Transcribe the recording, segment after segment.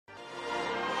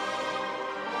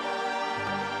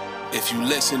If you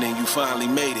listening, you finally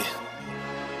made it.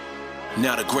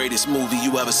 Now the greatest movie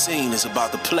you ever seen is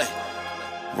about to play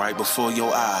right before your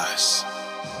eyes.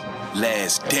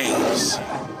 Last Days.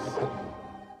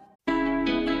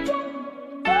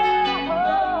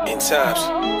 In times,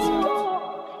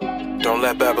 don't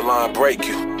let Babylon break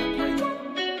you.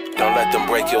 Don't let them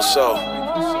break your soul.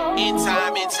 In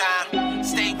time,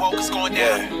 stay woke, it's going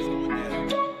down.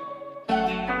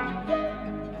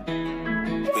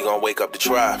 We gonna wake up the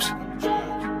tribes.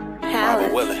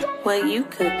 Howard, what you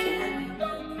cooking?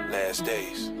 Last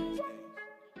Days.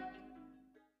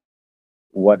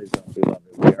 What is up, beloved?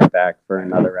 We are back for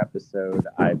another episode.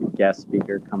 I have a guest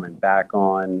speaker coming back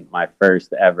on, my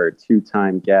first ever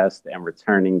two-time guest and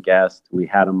returning guest. We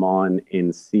had him on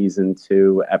in season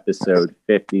 2, episode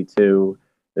 52.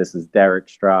 This is Derek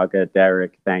Straga.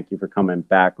 Derek, thank you for coming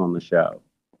back on the show.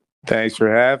 Thanks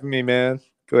for having me, man.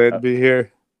 Glad to be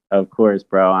here. Of course,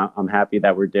 bro. I'm happy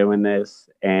that we're doing this.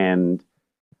 And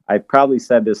I probably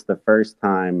said this the first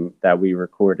time that we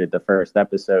recorded the first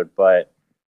episode, but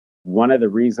one of the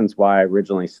reasons why I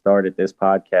originally started this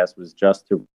podcast was just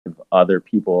to give other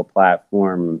people a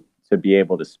platform to be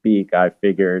able to speak. I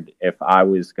figured if I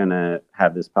was going to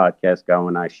have this podcast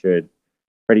going, I should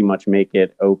pretty much make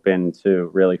it open to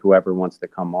really whoever wants to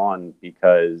come on,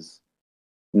 because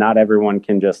not everyone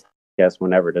can just guess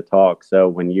whenever to talk. So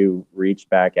when you reached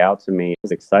back out to me, I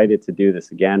was excited to do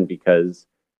this again because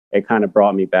it kind of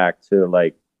brought me back to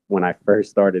like when I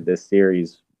first started this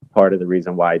series. Part of the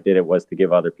reason why I did it was to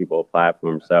give other people a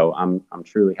platform. So I'm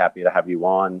truly happy to have you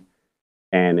on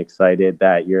and excited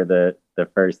that you're the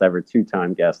first ever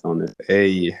two-time guest on this.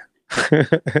 Hey.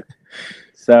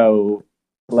 So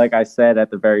like I said at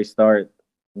the very start,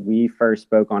 we first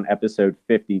spoke on episode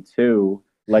 52.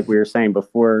 Like we were saying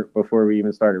before we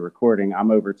even started recording,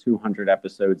 I'm over 200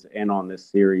 episodes in on this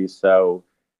series. So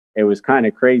it was kind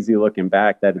of crazy looking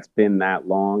back that it's been that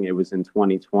long. It was in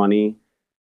 2020.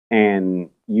 And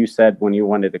you said when you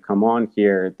wanted to come on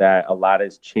here that a lot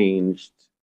has changed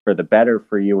for the better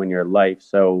for you in your life.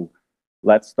 So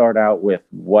let's start out with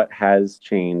what has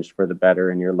changed for the better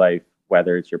in your life,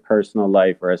 whether it's your personal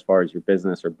life or as far as your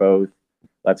business or both.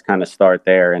 Let's kind of start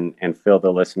there and fill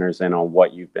the listeners in on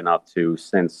what you've been up to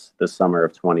since the summer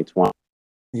of 2020.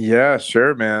 Yeah,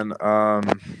 sure, man.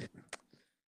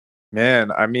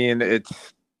 Man, I mean,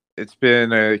 it's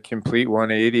been a complete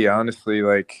 180, honestly.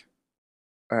 Like,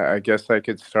 I guess I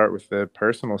could start with the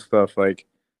personal stuff. Like,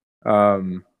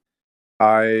 when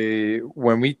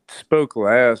we spoke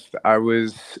last, I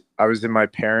was in my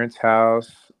parents'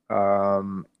 house.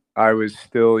 I was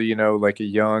still, like a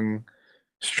young,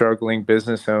 struggling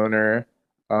business owner.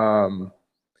 Kind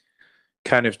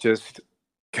of just,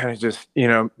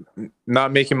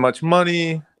 not making much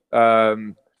money.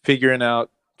 Trying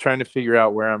to figure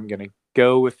out where I'm gonna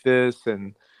go with this,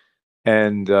 and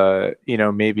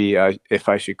maybe if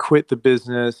I should quit the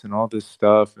business and all this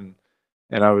stuff, and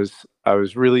I was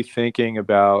really thinking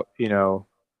about giving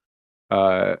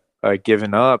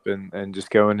up and just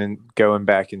going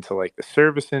back into like the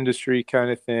service industry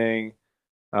kind of thing.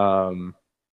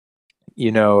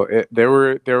 There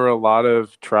were a lot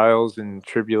of trials and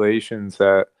tribulations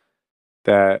that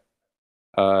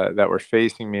were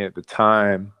facing me at the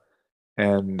time,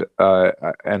 and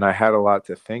I had a lot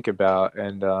to think about,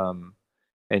 and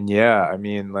yeah, I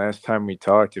mean, last time we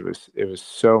talked, it was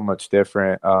so much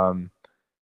different.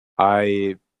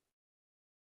 I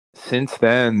Since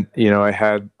then, I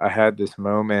had this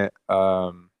moment.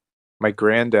 My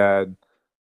granddad,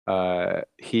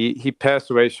 he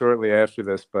passed away shortly after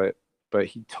this, but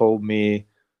he told me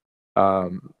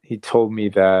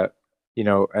that,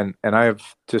 and I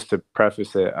have, just to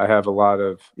preface it, I have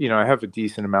I have a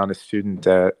decent amount of student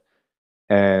debt,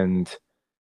 and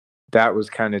that was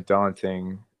kind of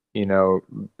daunting,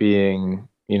 being,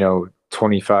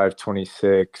 25,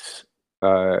 26,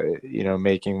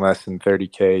 making less than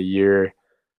 30K a year,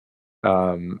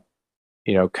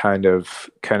 kind of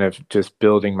just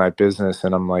building my business.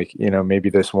 And I'm like, maybe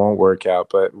this won't work out,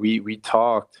 but we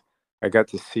talked. I got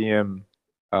to see him,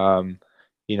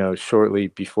 shortly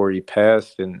before he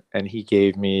passed, and he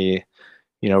gave me,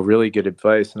 really good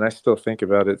advice. And I still think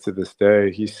about it to this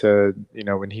day. He said,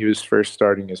 when he was first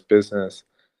starting his business,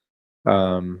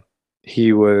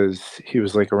 he was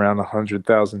like around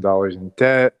 $100,000 in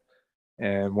debt,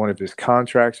 and one of his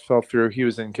contracts fell through. He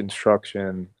was in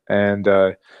construction, and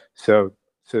so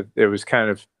it was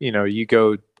kind of, you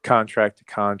go contract to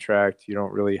contract. You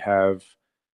don't really have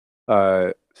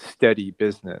steady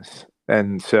business,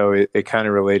 and so it kind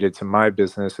of related to my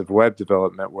business of web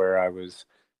development, where I was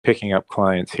picking up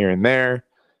clients here and there.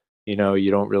 You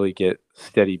don't really get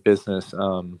steady business.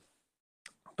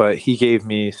 but he gave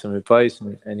me some advice,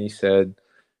 and he said,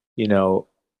 you know,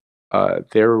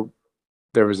 there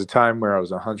was a time where I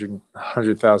was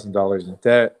 $100,000 in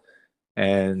debt,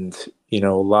 and a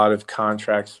lot of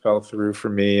contracts fell through for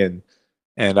me, and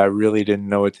I really didn't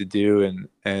know what to do,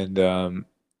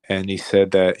 and he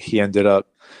said that he ended up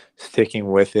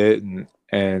sticking with it,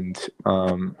 and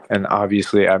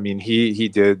obviously, I mean, he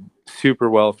did super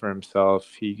well for himself.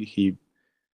 He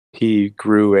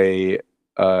grew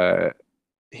uh,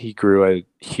 a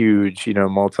huge,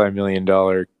 multi-million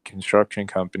dollar construction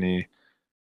company,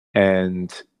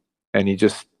 and he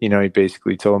just, he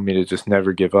basically told me to just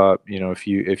never give up.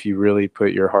 If you really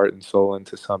put your heart and soul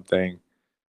into something,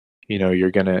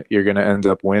 you're gonna end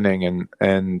up winning,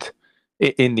 and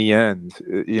in the end,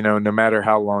 no matter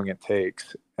how long it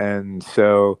takes. And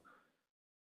so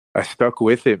I stuck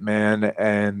with it, man,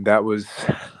 and that was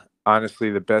honestly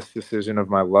the best decision of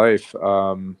my life.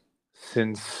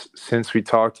 Since we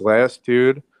talked last,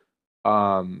 dude,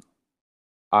 um,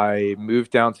 I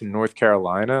moved down to North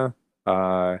Carolina.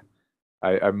 I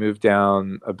moved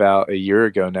down about a year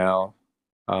ago now.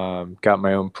 Got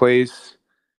my own place.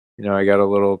 I got a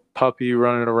little puppy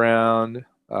running around,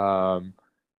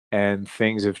 and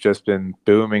things have just been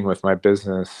booming with my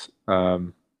business.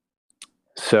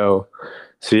 So,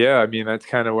 so yeah, I mean, that's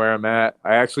kind of where I'm at.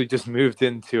 I actually just moved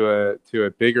into a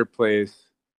bigger place,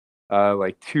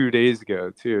 like 2 days ago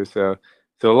too. So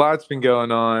a lot's been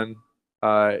going on.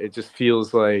 It just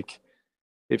feels like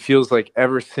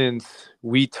ever since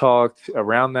we talked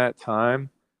around that time,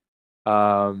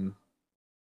 um,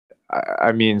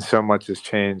 I mean, so much has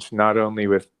changed, not only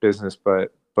with business,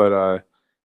 but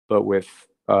with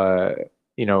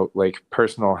like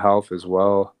personal health as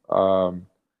well.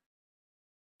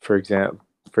 For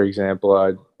example,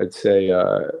 I'd say,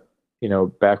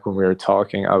 back when we were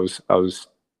talking, I was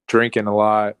drinking a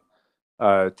lot,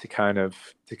 to kind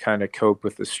of cope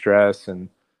with the stress, and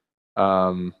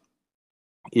um,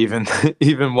 even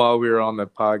even while we were on the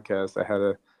podcast, I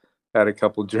had a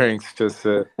couple drinks just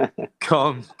to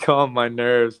calm my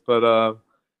nerves. But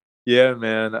yeah,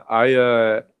 man,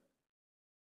 I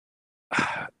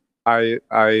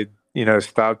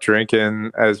stopped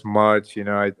drinking as much.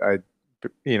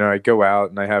 I go out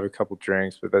and I have a couple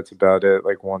drinks, but that's about it,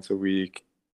 like once a week.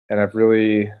 And I've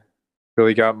really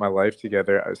got my life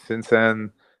together. Since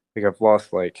then, like I've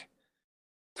lost like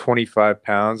 25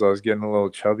 pounds. I was getting a little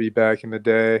chubby back in the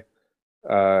day.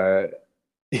 Uh,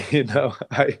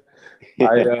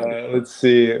 let's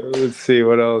see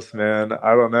what else, man.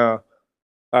 I don't know.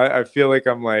 I feel like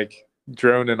I'm like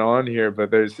droning on here,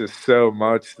 but there's just so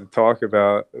much to talk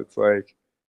about. It's like,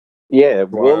 Yeah,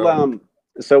 wow.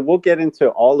 so we'll get into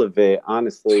all of it,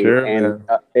 honestly, Sure, and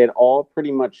man. it all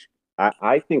pretty much,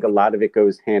 I think a lot of it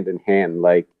goes hand in hand.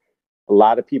 Like a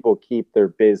lot of people keep their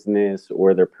business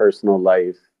or their personal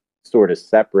life sort of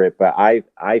separate, but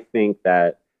I think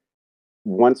that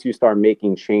once you start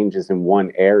making changes in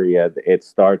one area, it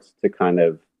starts to kind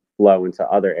of flow into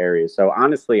other areas. So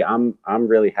honestly, I'm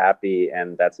really happy,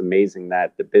 and that's amazing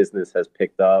that the business has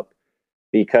picked up,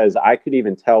 because I could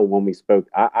even tell when we spoke.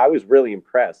 I was really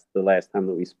impressed the last time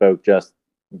that we spoke, just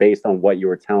based on what you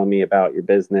were telling me about your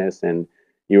business, and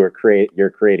you're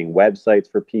creating websites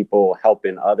for people,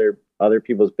 helping other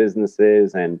people's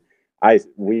businesses, and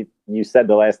you said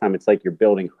the last time it's like you're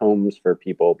building homes for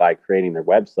people by creating their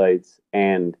websites.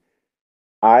 And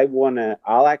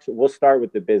we'll start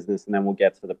with the business, and then we'll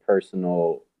get to the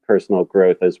personal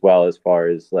growth, as well, as far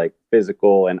as like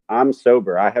physical. And I'm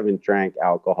sober. I haven't drank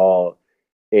alcohol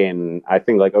in, I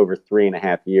think, like over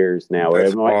 3.5 years now. Or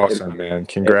That's awesome, man.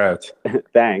 Congrats.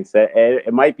 thanks.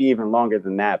 It might be even longer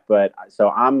than that. But so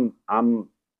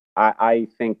I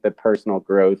think the personal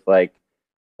growth, like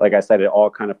I said, it all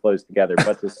kind of flows together.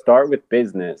 But to start with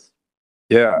business,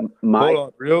 Yeah. my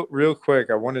Hold on, real quick.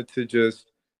 I wanted to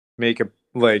just make a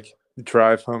like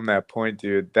drive home that point,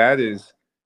 dude. That is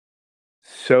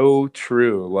so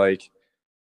true. Like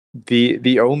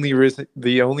the only reason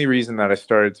that I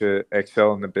started to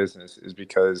excel in the business is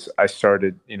because I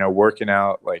started, working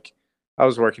out. Like I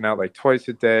was working out like twice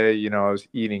a day. I was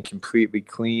eating completely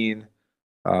clean.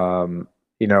 Um,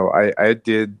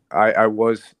 I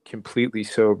was completely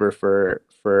sober for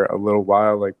a little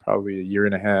while, like probably a year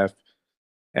and a half,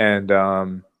 and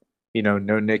no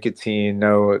nicotine,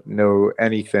 no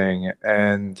anything.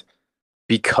 And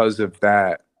because of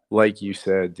that, like you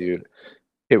said, dude,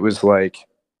 it was like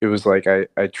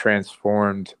I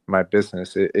transformed my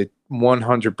business. It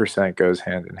 100% goes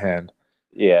hand in hand.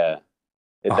 yeah,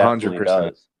 it A hundred definitely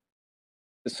percent.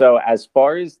 does. So as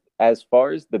far as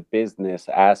the business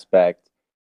aspect,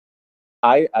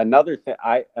 I another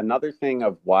thing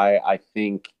of why I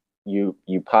think you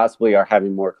possibly are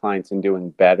having more clients and doing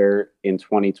better in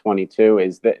 2022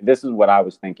 is that this is what I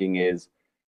was thinking is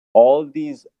all of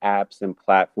these apps and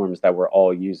platforms that we're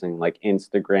all using, like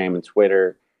Instagram and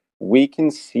Twitter, we can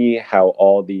see how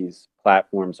all these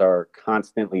platforms are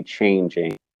constantly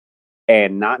changing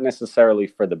and not necessarily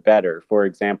for the better. For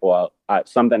example,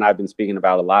 something I've been speaking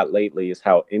about a lot lately is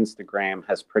how Instagram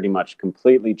has pretty much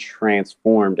completely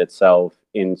transformed itself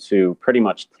into pretty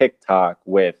much TikTok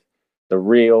with the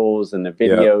reels and the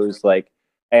Yeah. videos. Like,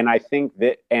 and I think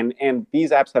that, and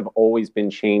these apps have always been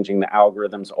changing. The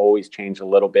algorithms always change a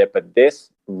little bit, but this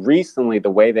recently,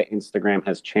 the way that Instagram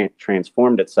has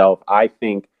transformed itself, I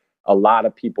think a lot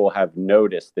of people have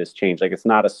noticed this change. Like, it's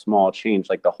not a small change.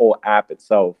 Like the whole app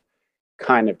itself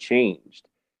kind of changed.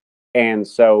 And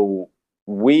so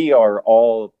we are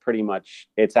all pretty much,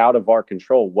 it's out of our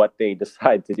control what they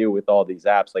decide to do with all these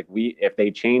apps. Like if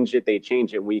they change it, they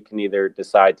change it. We can either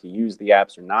decide to use the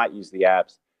apps or not use the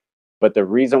apps. But the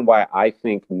reason why I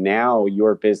think now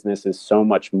your business is so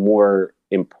much more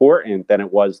important than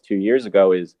it was 2 years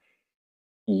ago is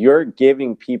you're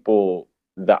giving people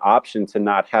the option to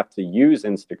not have to use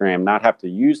Instagram, not have to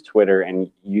use Twitter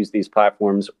and use these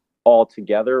platforms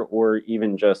altogether or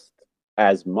even just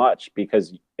as much,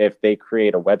 because if they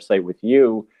create a website with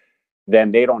you,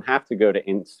 then they don't have to go to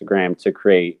Instagram to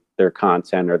create their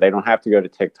content, or they don't have to go to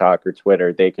TikTok or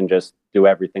Twitter. They can just do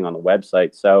everything on the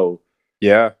website. So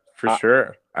Yeah, for I,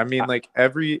 sure. I mean, like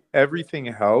everything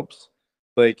helps.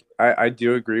 Like I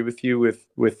do agree with you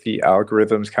with the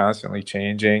algorithms constantly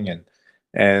changing,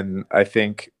 and I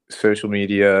think social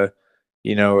media,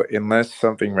 unless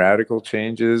something radical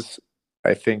changes,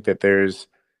 I think that there's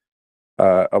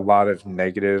a lot of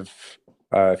negative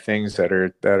things that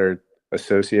are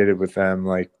associated with them.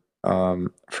 Like,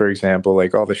 for example,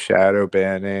 like all the shadow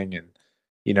banning and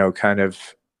kind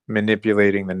of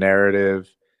manipulating the narrative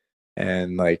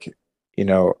and like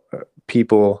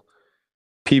people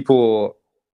people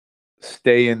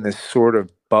stay in this sort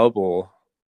of bubble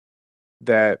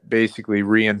that basically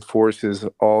reinforces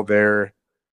all their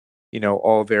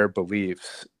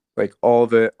beliefs, like all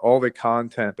the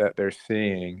content that they're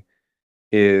seeing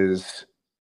is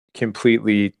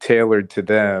completely tailored to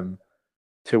them,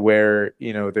 to where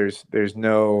there's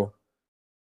no,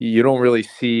 you don't really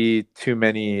see too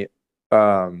many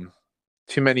things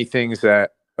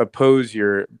that oppose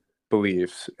your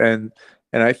beliefs. And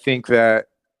I think that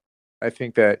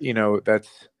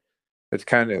that's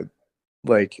kind of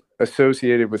like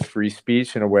associated with free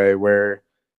speech in a way where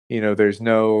there's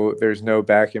no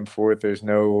back and forth, there's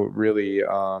no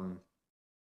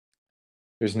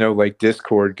like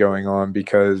discord going on,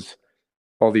 because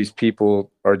all these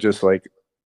people are just like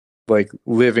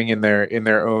living in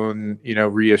their own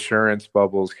reassurance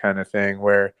bubbles kind of thing,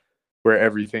 where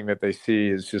everything that they see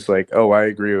is just like, oh, I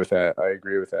agree with that, I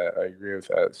agree with that, I agree with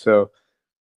that. So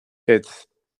it's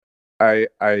I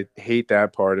hate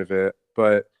that part of it.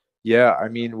 But yeah, I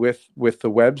mean, with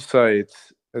the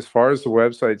websites, as far as the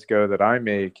websites go that I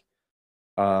make,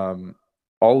 um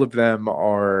all of them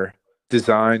are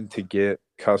designed to get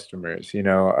customers.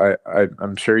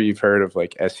 I'm sure you've heard of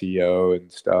like SEO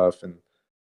and stuff,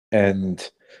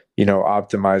 and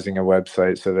optimizing a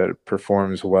website so that it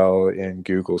performs well in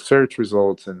Google search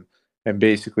results. And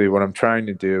basically what I'm trying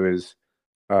to do is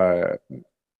uh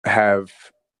have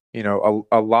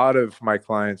a lot of my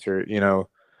clients are,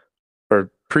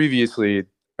 or previously,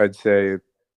 I'd say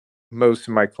most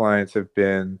of my clients have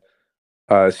been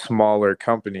smaller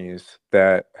companies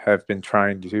that have been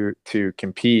trying to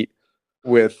compete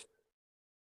with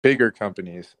bigger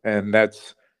companies, and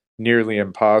that's nearly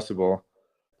impossible.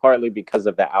 partly because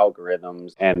of the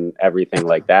algorithms and everything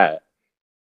like that.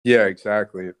 Yeah,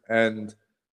 exactly. And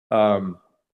um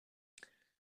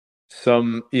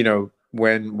some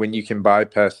when you can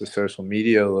bypass the social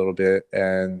media a little bit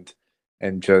and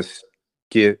just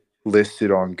get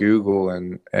listed on Google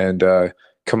and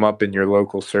come up in your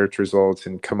local search results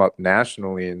and come up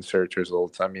nationally in search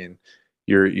results. I mean,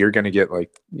 you're gonna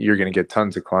get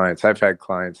tons of clients. I've had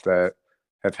clients that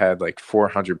have had like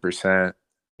 400%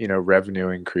 revenue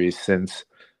increase since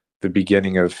the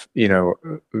beginning of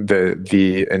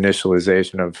the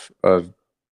initialization of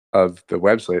the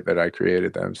website that I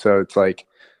created them. So it's like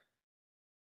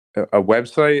a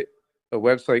website a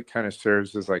website kind of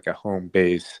serves as like a home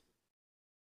base,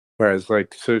 whereas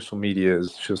like social media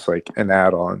is just like an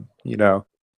add-on.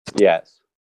 Yes.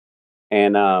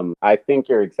 And I think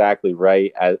you're exactly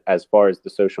right. As far as the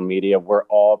social media, we're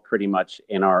all pretty much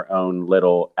in our own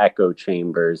little echo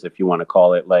chambers, if you want to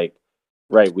call it. Like,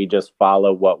 right, we just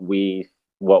follow what we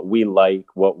what we like,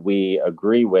 what we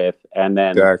agree with. And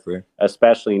then Exactly.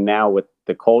 especially now with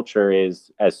the culture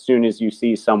is, as soon as you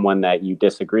see someone that you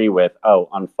disagree with, oh,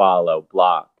 unfollow,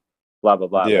 block, blah, blah,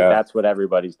 blah. Like Yeah. that's what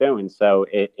everybody's doing. So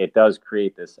it does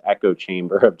create this echo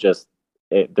chamber of just,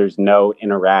 there's no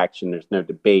interaction, there's no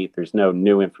debate, there's no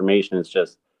new information. It's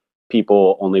just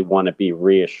people only want to be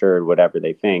reassured whatever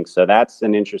they think. So that's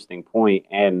an interesting point.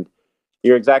 And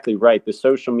you're exactly right. The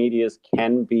social medias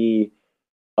can be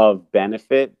of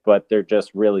benefit, but they're just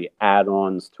really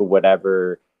add-ons to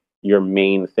whatever your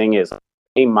main thing is.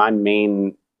 Hey, my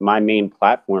main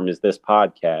platform is this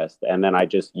podcast, and then I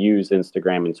just use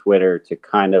Instagram and Twitter to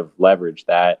kind of leverage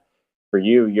that. For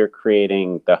you, you're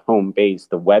creating the home base,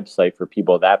 the website for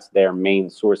people. That's their main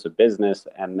source of business,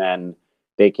 and then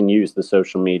they can use the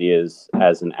social medias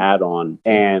as an add-on.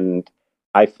 And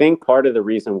I think part of the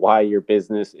reason why your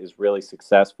business is really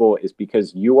successful is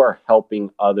because you are helping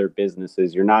other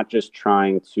businesses. You're not just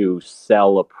trying to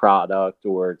sell a product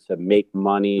or to make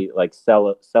money, like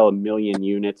sell a million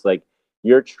units. Like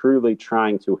you're truly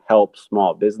trying to help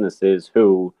small businesses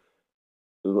who,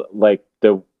 like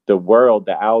the world,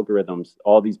 the algorithms,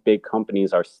 all these big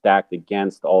companies are stacked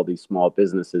against all these small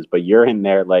businesses, but you're in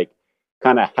there like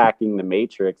kind of hacking the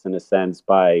matrix in a sense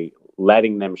by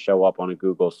letting them show up on a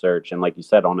Google search and, like you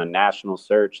said, on a national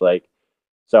search. Like,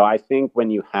 so I think when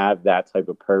you have that type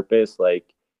of purpose,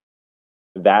 like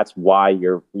that's why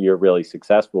you're really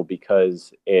successful,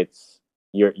 because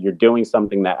you're doing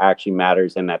something that actually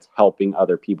matters and that's helping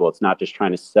other people. It's not just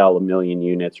trying to sell a million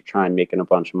units or trying making a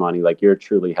bunch of money. Like you're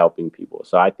truly helping people.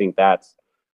 So I think that's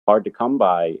hard to come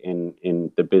by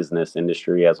in the business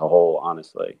industry as a whole,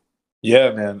 honestly.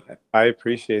 Yeah, man, I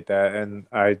appreciate that, and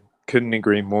I couldn't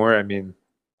agree more. I mean,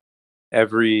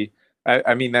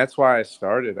 I mean, that's why I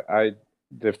started.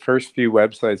 The first few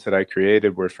websites that I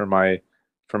created were for my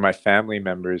family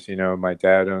members. You know, my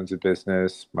dad owns a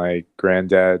business, my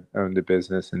granddad owned a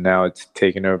business, and now it's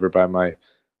taken over by my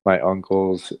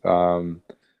uncles.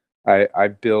 I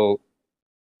built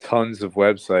tons of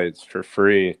websites for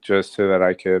free just so that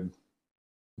I could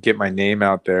get my name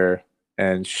out there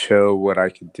and show what I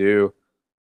could do.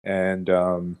 And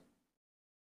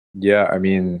yeah, I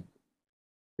mean,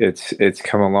 it's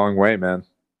come a long way, man.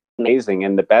 Amazing.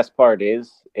 And the best part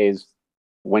is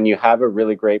when you have a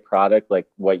really great product like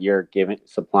what you're giving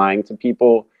supplying to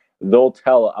people, they'll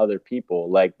tell other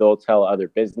people, like they'll tell other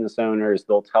business owners,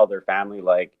 they'll tell their family,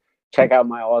 like, check out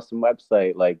my awesome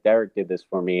website, like Derek did this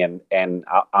for me. And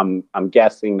I'm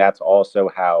guessing that's also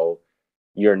how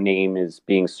your name is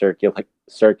being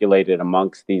circulated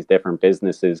amongst these different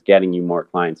businesses, getting you more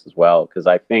clients as well, because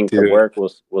I think the Dude, work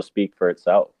will speak for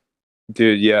itself.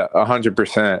 dude, yeah,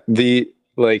 100%.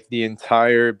 The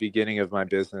entire beginning of my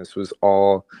business was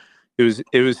all it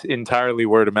was entirely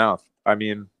word of mouth. I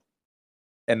mean,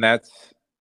 and that's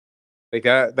like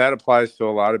that applies to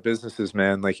a lot of businesses,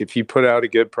 man. Like if you put out a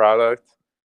good product,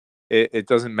 it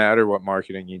doesn't matter what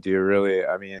marketing you do, really.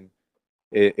 I mean,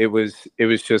 it was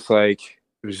just like,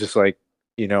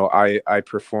 you know, I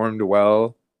performed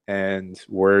well and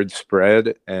word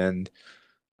spread, and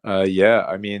yeah,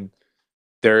 I mean,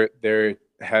 there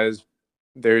has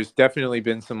there's definitely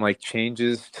been some like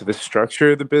changes to the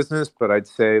structure of the business, but I'd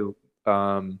say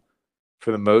um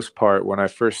for the most part, when I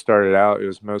first started out, it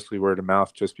was mostly word of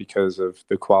mouth just because of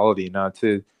the quality. Not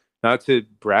to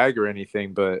brag or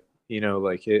anything, but you know,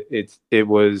 like it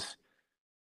was,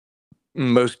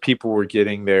 most people were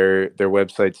getting their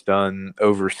websites done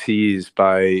overseas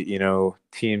by, you know,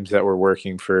 teams that were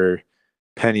working for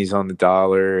pennies on the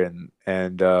dollar,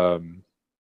 and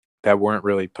that weren't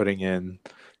really putting in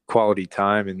quality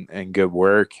time and good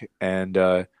work, and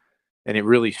it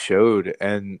really showed,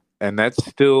 and that's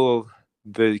still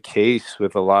the case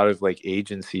with a lot of like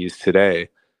agencies today.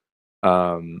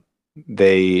 um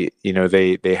they, you know,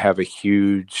 they have a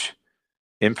huge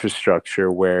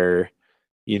infrastructure where,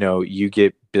 you know, you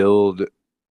get billed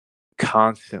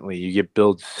constantly, you get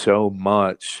billed so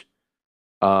much,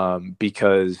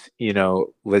 because, you know,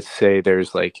 let's say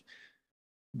there's like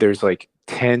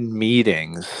 10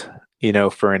 meetings, you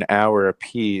know, for an hour a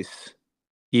piece,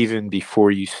 even before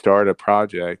you start a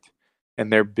project,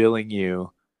 and they're billing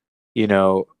you, you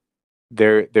know,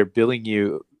 they're billing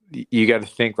you. You got to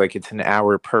think like it's an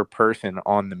hour per person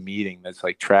on the meeting that's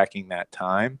like tracking that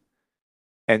time.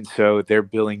 And so they're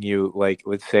billing you like,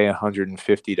 let's say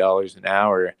 $150 an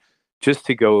hour just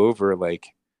to go over, like,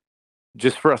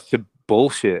 just for us to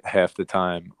bullshit half the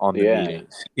time on the Yeah.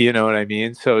 meetings. You know what I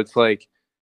mean? So it's like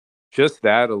just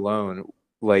that alone,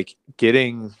 like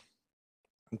getting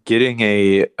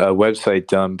a website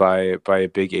done by a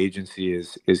big agency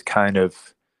is kind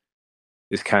of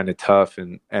tough,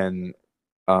 and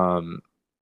and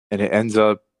it ends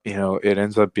up,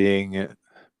 being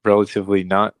relatively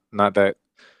not that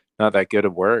good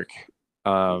of work.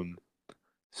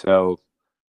 So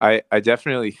I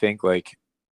definitely think like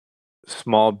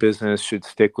small business should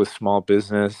stick with small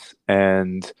business,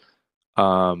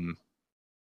 um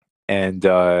and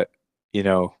you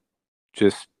know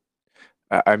just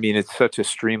I mean, it's such a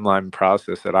streamlined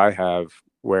process that I have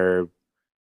where,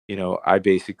 I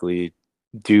basically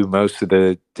do most of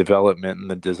the development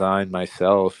and the design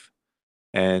myself.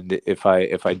 And if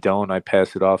I don't, I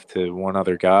pass it off to one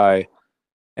other guy,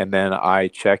 and then I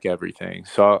check everything.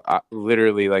 So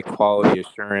literally, like, quality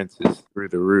assurance is through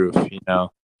the roof.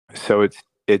 So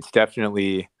it's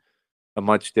definitely a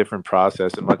much different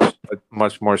process, a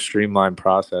much more streamlined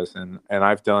process. And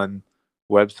I've done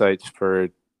websites for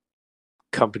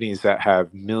companies that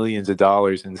have millions of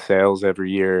dollars in sales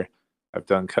every year. I've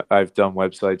done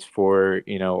websites for,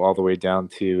 all the way down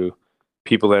to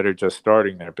people that are just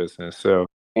starting their business. So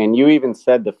And you even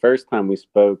said the first time we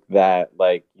spoke that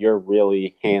like you're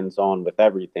really hands on with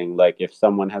everything. Like if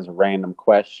someone has a random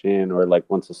question or like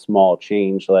wants a small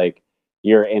change, like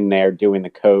you're in there doing the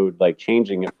code, like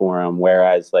changing it for them.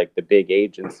 Whereas like the big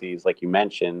agencies, like you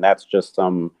mentioned, that's just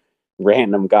some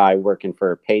random guy working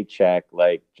for a paycheck,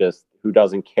 like just who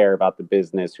doesn't care about the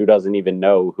business, who doesn't even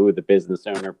know who the business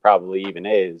owner probably even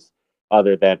is,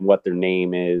 other than what their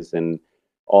name is and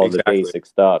all the exactly. basic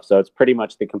stuff. So it's pretty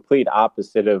much the complete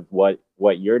opposite of what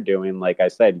you're doing. Like I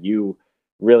said, you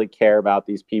really care about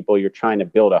these people. You're trying to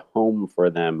build a home for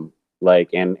them, like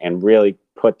and really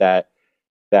put that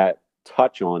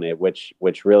touch on it, which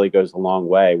really goes a long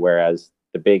way. Whereas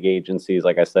the big agencies,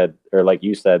 like I said, or like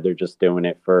you said, they're just doing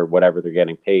it for whatever they're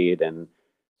getting paid, and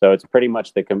so it's pretty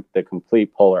much the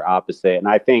complete polar opposite. And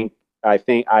I think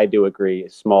I do agree.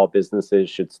 Small businesses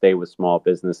should stay with small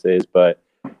businesses, but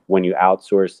when you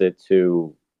outsource it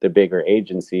to the bigger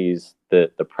agencies,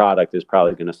 the product is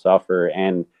probably going to suffer.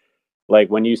 And like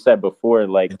when you said before,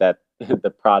 like that the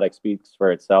product speaks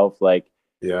for itself. Like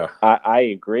Yeah. I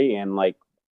agree, and like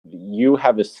you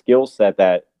have a skill set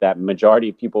that majority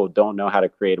of people don't know how to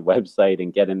create a website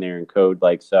and get in there and code.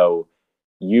 Like so,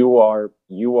 you are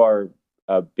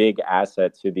a big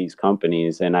asset to these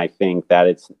companies, and I think that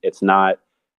it's not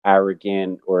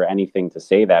arrogant or anything to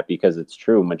say that because it's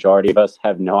true. Majority of us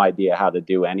have no idea how to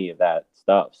do any of that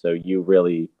stuff. So you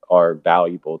really are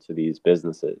valuable to these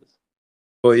businesses.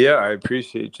 Well, yeah, I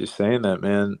appreciate you saying that,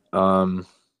 man.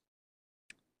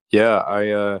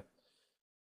 Yeah,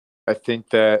 I think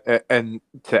that, and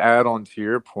to add on to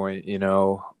your point,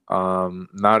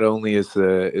 not only is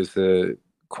the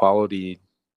quality,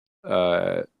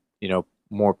 uh,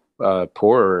 more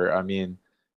poorer. I mean,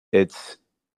 it's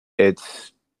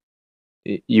it's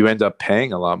you end up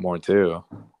paying a lot more too.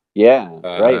 Yeah,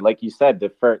 Uh, right. Like you said, the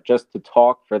first just to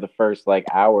talk for the first like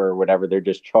hour or whatever, they're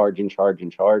just charging.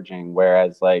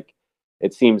 Whereas like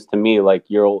it seems to me like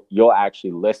you'll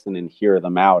actually listen and hear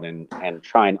them out and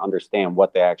try and understand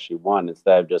what they actually want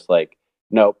instead of just like,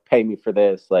 no, pay me for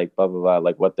this, like blah blah blah,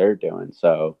 like what they're doing.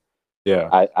 So yeah,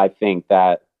 I think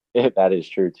that that is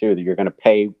true too, that you're gonna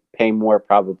pay more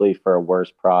probably for a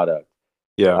worse product.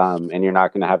 yeah, And you're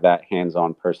not gonna have that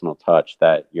hands-on personal touch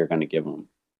that you're gonna give them.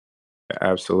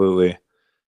 absolutely.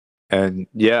 And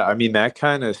yeah, I mean that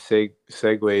kind of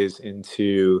segues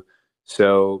into,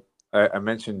 so I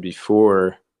mentioned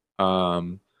before,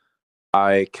 um,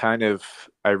 I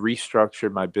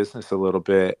restructured my business a little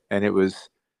bit, and it was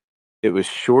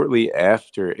shortly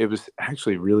after, it was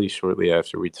actually really shortly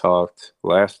after we talked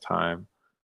last time.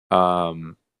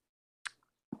 Um,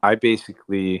 I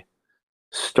basically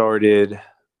started,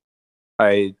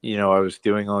 I was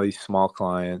doing all these small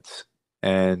clients,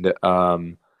 and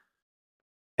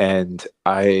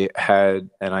I had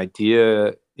an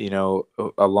idea,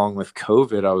 along with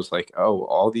COVID. I was like, oh,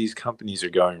 all these companies are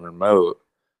going remote,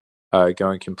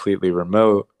 going completely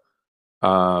remote.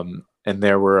 And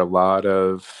there were a lot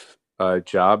of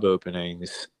job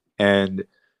openings. And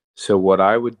so what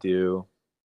I would do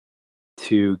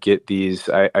to get these,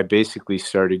 I basically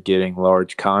started getting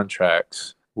large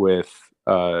contracts with,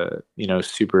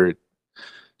 super,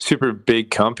 super big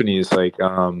companies, like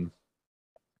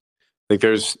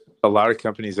there's a lot of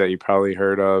companies that you probably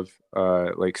heard of,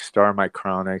 like Star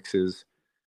Micronics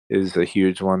is a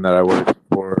huge one that I work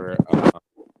for.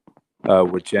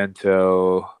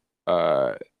 Wagento.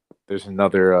 Uh, there's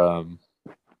another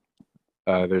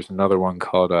there's another one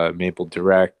called Maple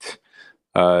Direct.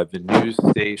 The news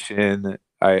station.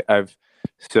 I've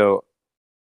so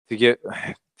to get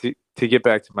to get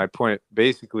back to my point,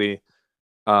 basically,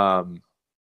 um,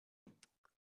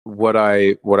 what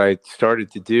I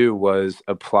started to do was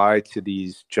apply to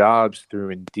these jobs through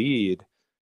Indeed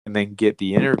and then get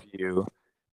the interview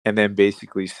and then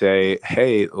basically say,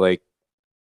 hey, like,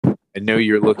 I know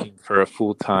you're looking for a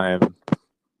full-time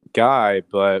guy,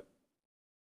 but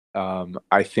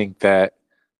I think that,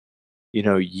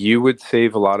 you would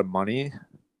save a lot of money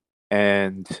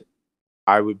and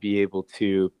I would be able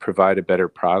to provide a better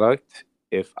product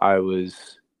if I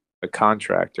was a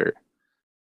contractor.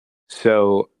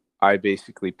 So I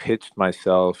basically pitched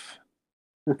myself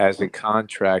as a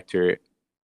contractor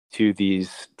to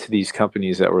these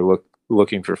companies that were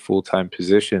looking for full-time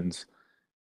positions.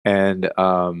 And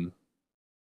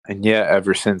yeah,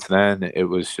 ever since then it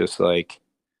was just like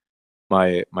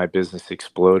my business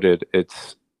exploded.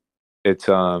 It's it's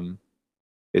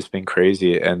been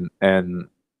crazy. And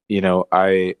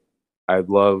I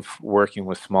love working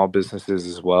with small businesses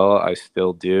as well. I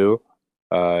still do.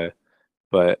 Uh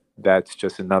but that's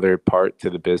just another part to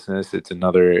the business. It's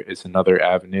another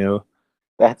avenue.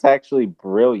 That's actually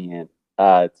brilliant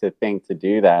to think to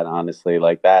do that, honestly.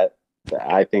 Like that,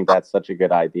 I think that's such a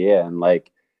good idea. And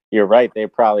like, you're right. They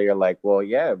probably are like, well,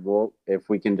 yeah, well, if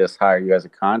we can just hire you as a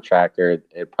contractor,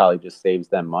 it probably just saves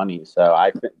them money. So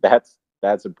I think that's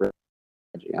a brilliant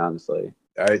strategy, honestly.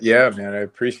 Yeah, man, I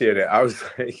appreciate it. I was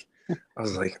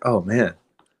like, oh man,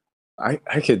 I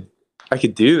could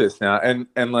do this now. And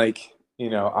like,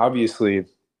 obviously,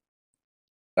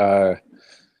 uh,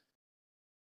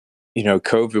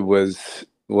 COVID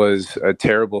was a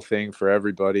terrible thing for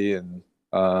everybody, and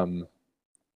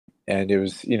it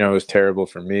was terrible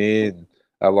for me, and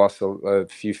I lost a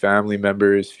few family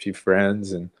members, a few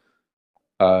friends,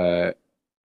 uh,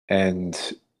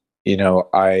 and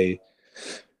I.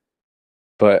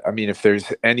 But I mean, if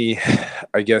there's any,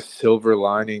 I guess, silver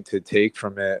lining to take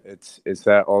from it, it's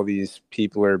that all these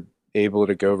people are able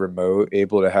to go remote,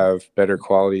 able to have better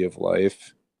quality of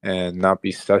life, and not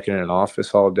be stuck in an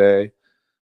office all day.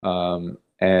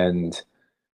 And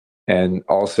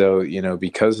also,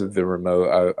 because of the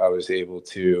remote, I was able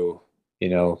to, you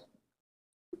know,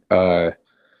 uh,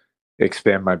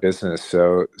 expand my business.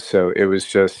 So it was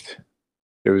just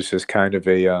kind of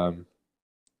an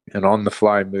on the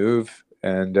fly move,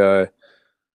 and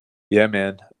yeah,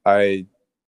 man, I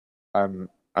I'm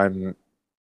I'm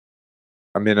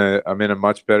I'm in a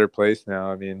much better place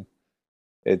now. I mean,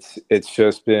 it's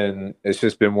just been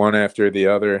one after the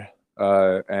other,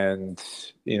 and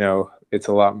it's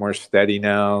a lot more steady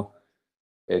now.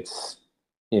 It's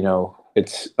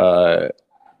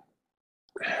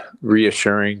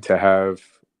reassuring to have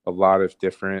a lot of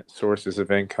different sources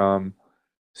of income.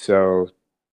 So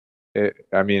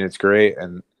I mean, it's great,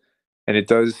 and it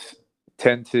does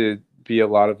tend to be a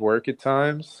lot of work at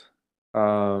times.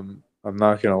 I'm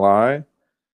not gonna lie.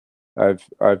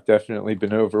 I've definitely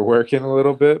been overworking a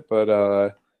little bit,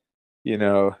 but you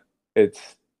know,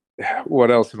 it's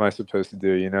what else am I supposed to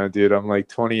do? Dude, I'm like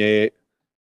 28.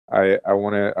 I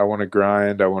wanna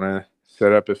grind. I wanna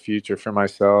set up a future for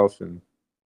myself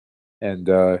and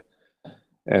uh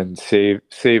and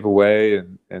save away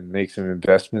and make some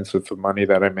investments with the money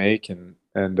that I make, and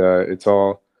it's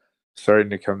all starting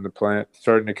to come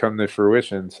to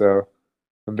fruition. So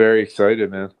I'm very excited,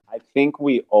 man. I think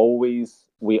we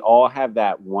all have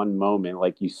that one moment,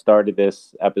 like you started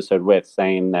this episode with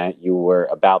saying that you were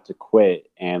about to quit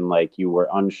and like you were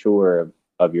unsure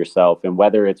of yourself, and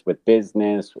whether it's with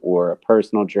business or a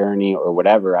personal journey or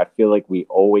whatever, I feel like we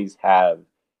always have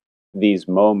these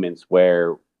moments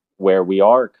where we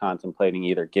are contemplating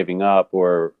either giving up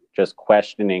or just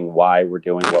questioning why we're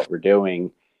doing what we're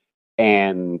doing.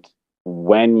 And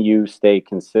when you stay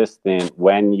consistent,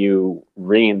 when you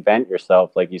reinvent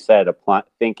yourself, like you said,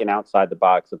 thinking outside the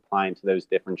box, applying to those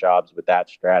different jobs with that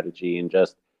strategy, and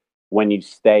just when you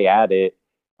stay at it,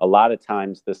 a lot of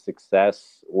times the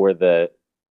success or the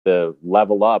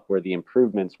level up or the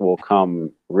improvements will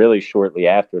come really shortly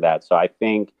after that. So I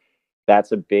think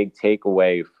that's a big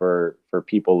takeaway for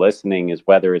people listening, is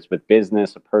whether it's with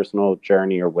business, a personal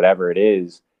journey, or whatever it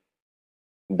is,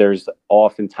 there's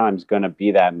oftentimes going to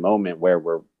be that moment where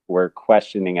we're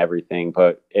questioning everything.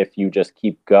 But if you just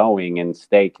keep going and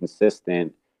stay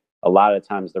consistent, a lot of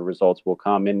times the results will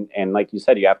come. And like you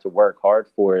said, you have to work hard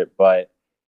for it, but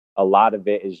a lot of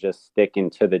it is just sticking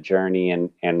to the journey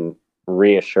and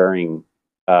reassuring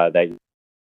that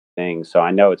thing. So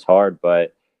I know it's hard,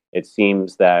 but it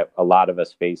seems that a lot of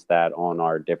us face that on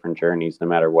our different journeys, no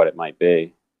matter what it might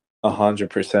be.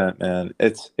 100%, man.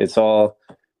 It's all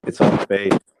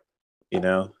faith, you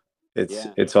know. It's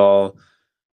Yeah. it's all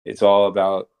it's all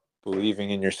about believing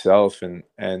in yourself, and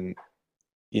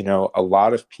a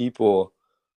lot of people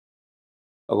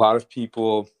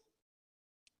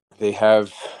they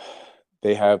have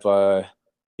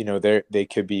you know, they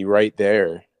could be right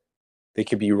there. They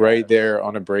could be right there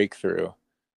on a breakthrough,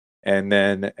 and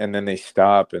then they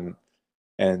stop, and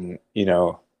you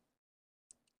know,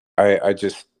 I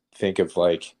just think of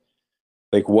like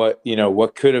what, you know,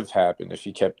 what could have happened if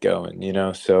you kept going, you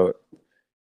know. So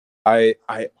I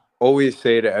always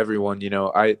say to everyone, you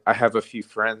know, I have a few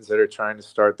friends that are trying to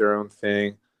start their own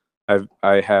thing.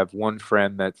 I have one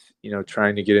friend that's, you know,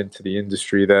 trying to get into the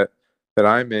industry that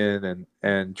I'm in,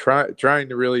 and trying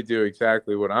to really do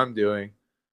exactly what I'm doing.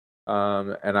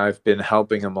 And I've been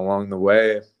helping him along the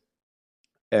way.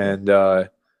 And uh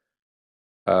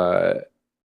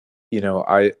you know,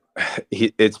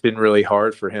 it's been really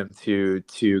hard for him to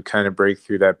kind of break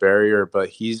through that barrier, but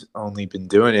he's only been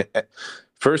doing it.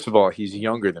 First of all, he's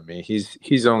younger than me.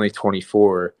 He's only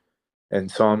 24. And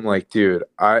so I'm like, dude,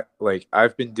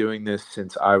 I've been doing this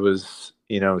since I was,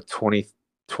 you know,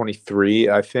 23,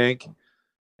 I think.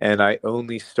 And I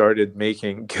only started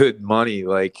making good money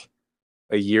like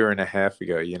a year and a half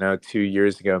ago, you know, 2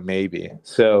 years ago, maybe.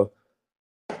 So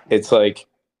it's like,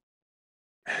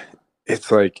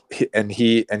 and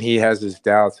he has his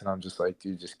doubts, and I'm just like,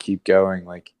 dude, just keep going.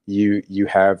 Like, you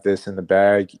have this in the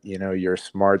bag, you know, you're a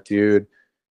smart dude.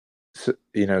 So,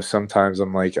 you know, sometimes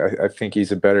I'm like, I think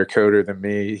he's a better coder than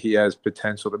me. He has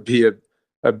potential to be a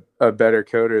better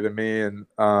coder than me.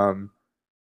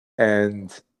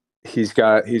 And he's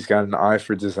got an eye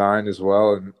for design as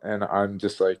well. And I'm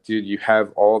just like, dude, you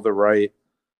have all the right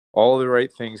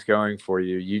things going for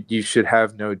you. You should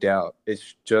have no doubt.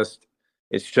 It's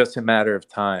just a matter of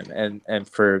time. And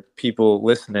for people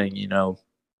listening, you know,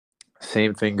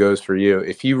 same thing goes for you.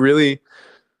 If you really,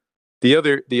 the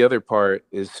other part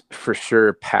is for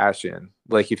sure passion.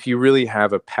 Like, if you really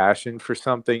have a passion for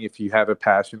something, if you have a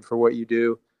passion for what you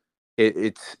do,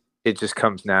 it just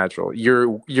comes natural.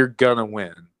 You're gonna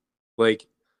win. Like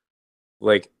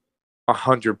like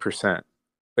 100%.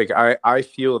 Like, I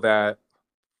feel that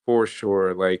for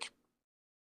sure. Like,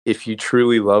 if you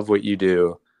truly love what you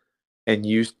do, and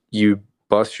you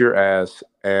bust your ass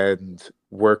and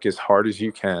work as hard as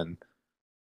you can,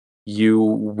 you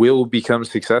will become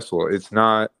successful. It's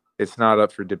not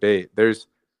up for debate. There's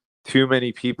too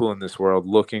many people in this world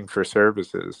looking for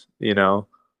services, you know?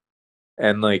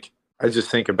 And like, I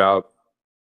just think about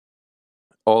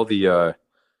all the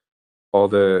all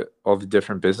the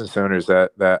different business owners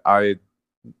that I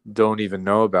don't even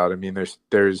know about. I mean,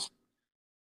 there's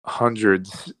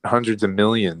hundreds of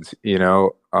millions, you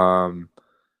know.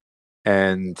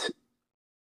 And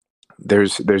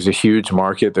there's a huge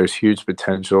market, there's huge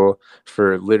potential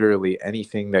for literally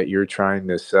anything that you're trying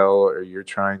to sell or you're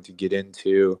trying to get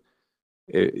into.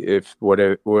 If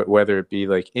whether it be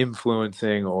like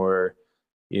influencing, or,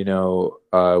 you know,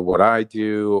 what I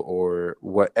do, or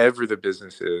whatever the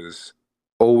business is,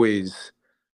 always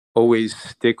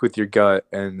stick with your gut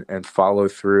and follow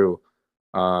through.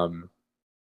 um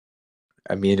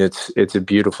I mean, it's a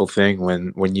beautiful thing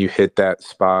when you hit that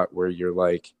spot where you're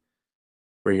like,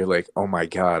 oh my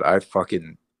God, I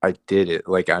did it.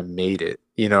 Like, I made it.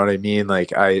 You know what I mean?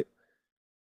 Like, I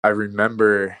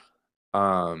remember,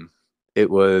 it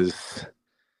was,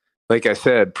 like I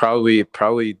said,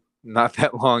 probably not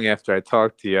that long after I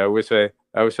talked to you. I wish I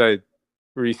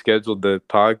rescheduled the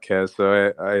podcast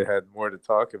so I had more to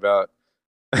talk about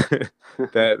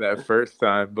that first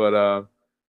time. But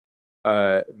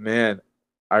man,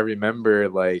 I remember,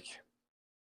 like,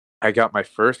 I got my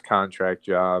first contract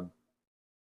job,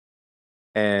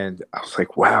 and I was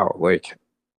like, wow, like,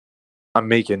 I'm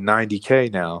making 90K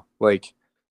now. Like,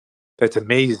 that's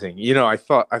amazing. You know, I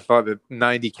thought that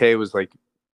 90K was like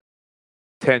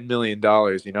 $10 million.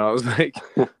 You know,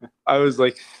 I was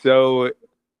like so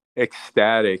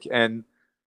ecstatic. And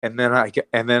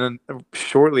then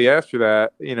shortly after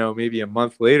that, you know, maybe a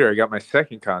month later, I got my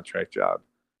second contract job.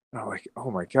 And I'm like,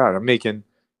 oh my God, I'm making,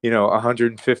 you know,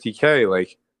 150K.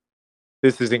 Like,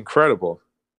 this is incredible.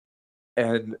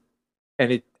 And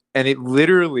and it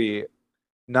literally,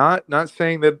 not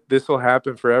saying that this will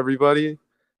happen for everybody,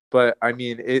 but I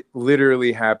mean, it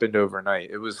literally happened overnight.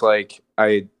 It was like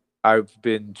I've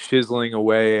been chiseling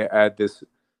away at this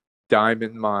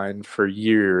diamond mine for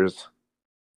years,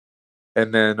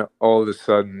 and then all of a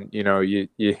sudden, you know, you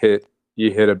hit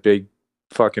a big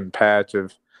fucking patch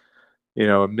of, you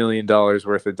know, $1 million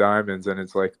worth of diamonds, and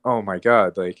it's like, oh my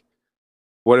God, like,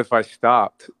 what if I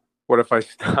stopped? What if I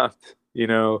stopped? You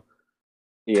know,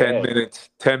 Yeah.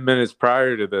 10 minutes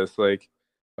prior to this, like,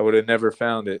 I would have never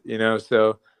found it. You know,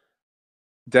 so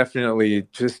definitely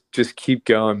just keep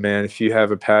going, man. If you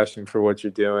have a passion for what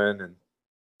you're doing,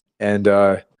 and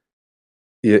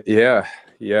yeah,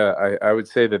 yeah, I would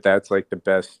say that that's like the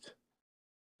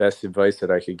best advice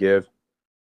that I could give.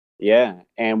 Yeah,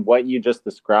 and what you just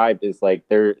described is like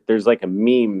there's like a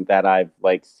meme that I've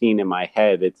like seen in my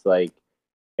head. It's like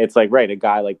right, a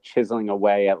guy like chiseling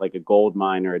away at like a gold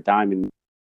mine or a diamond,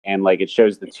 and like it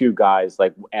shows the two guys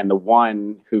like, and the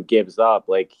one who gives up,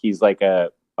 like he's like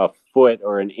a foot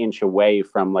or an inch away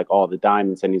from like all the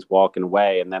diamonds, and he's walking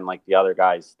away, and then like the other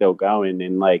guy's still going,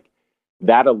 and like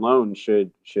that alone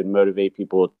should motivate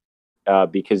people,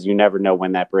 because you never know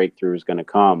when that breakthrough is going to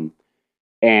come.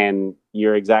 And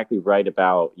you're exactly right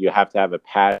about, you have to have a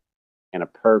passion and a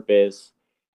purpose.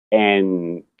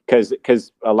 And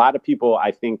because a lot of people,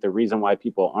 I think the reason why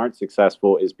people aren't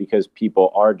successful is because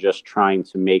people are just trying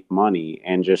to make money,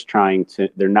 and just trying to,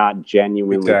 they're not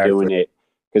genuinely Exactly. doing it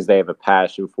because they have a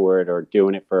passion for it, or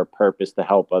doing it for a purpose to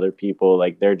help other people.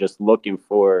 Like they're just looking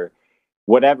for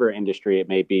whatever industry it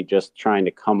may be, just trying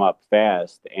to come up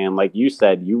fast. And like you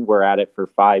said, you were at it for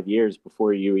 5 years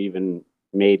before you even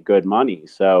made good money.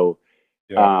 So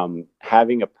Yeah.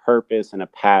 having a purpose and a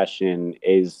passion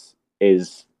is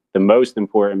the most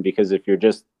important, because if you're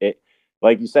just it,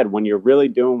 like you said, when you're really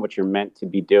doing what you're meant to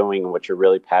be doing and what you're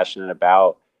really passionate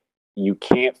about, you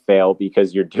can't fail,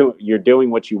 because you're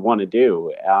doing what you want to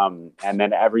do. And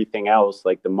then everything else,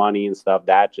 like the money and stuff,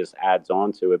 that just adds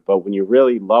on to it. But when you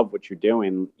really love what you're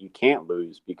doing, you can't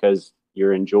lose, because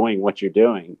you're enjoying what you're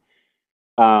doing.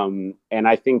 And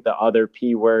I think the other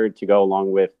P word to go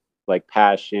along with like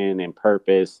passion and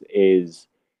purpose is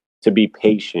to be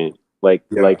patient.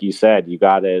 Yeah. Like you said, you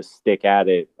got to stick at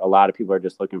it. A lot of people are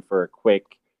just looking for a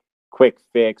quick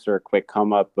fix or a quick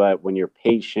come up, but when you're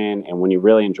patient and when you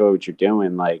really enjoy what you're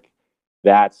doing, like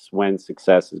that's when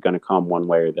success is going to come one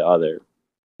way or the other.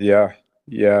 Yeah.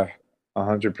 Yeah.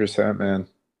 100%, man.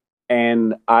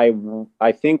 And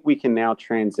I think we can now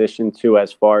transition to,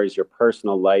 as far as your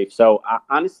personal life. So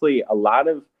honestly, a lot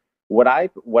of what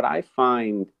I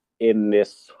find in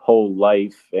this whole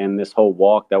life and this whole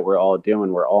walk that we're all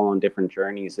doing, we're all on different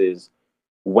journeys, is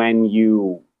when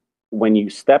you when you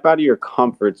step out of your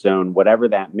comfort zone, whatever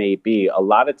that may be, a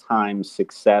lot of times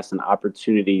success and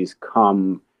opportunities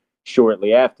come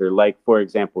shortly after. Like, for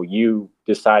example, you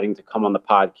deciding to come on the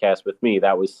podcast with me,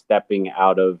 that was stepping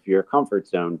out of your comfort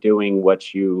zone, doing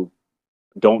what you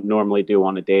don't normally do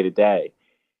on a day to day.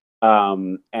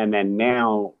 And then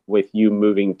now with you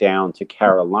moving down to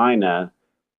Carolina,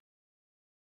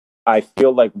 I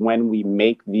feel like when we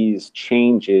make these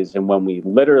changes, and when we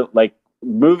literally, like,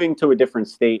 moving to a different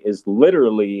state is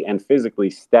literally and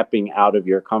physically stepping out of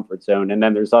your comfort zone. And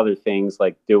then there's other things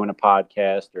like doing a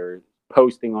podcast or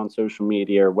posting on social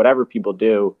media or whatever people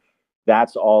do.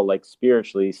 That's all like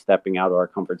spiritually stepping out of our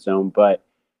comfort zone. But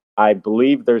I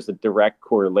believe there's a direct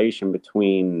correlation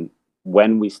between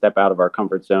when we step out of our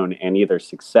comfort zone, and either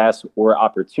success or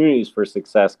opportunities for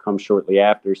success come shortly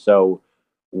after. So,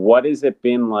 what has it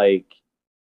been like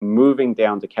moving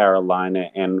down to Carolina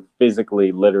and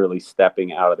physically, literally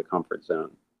stepping out of the comfort zone?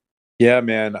 Yeah,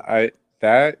 man.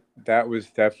 That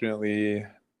was definitely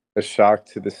a shock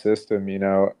to the system.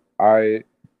 I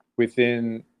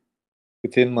within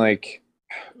within like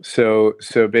so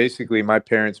basically my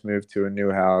parents moved to a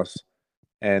new house,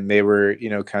 and they were,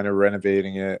 kind of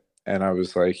renovating it, and I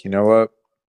was like, you know what?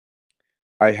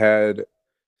 I had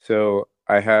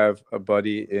I have a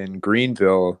buddy in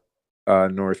Greenville,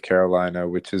 North Carolina,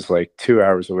 which is like 2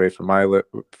 hours away from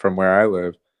where I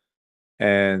live,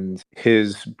 and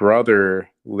his brother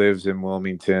lives in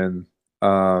Wilmington,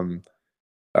 um,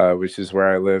 which is where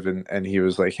I live, and he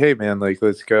was like, "Hey, man, like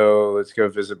let's go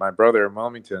visit my brother in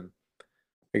Wilmington."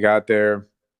 I got there,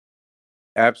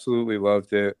 absolutely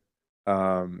loved it.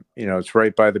 It's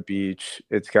right by the beach.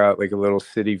 It's got like a little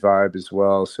city vibe as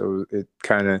well, so it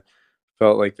kind of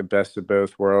felt like the best of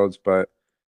both worlds. But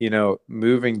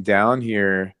moving down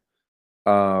here,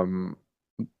 um,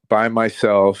 by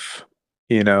myself,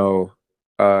 living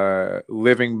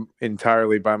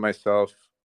entirely by myself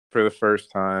for the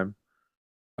first time,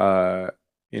 uh,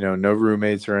 no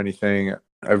roommates or anything.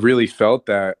 I really felt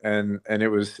that, and it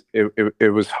was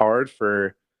hard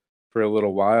for a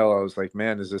little while. I was like,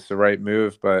 man, is this the right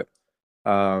move? But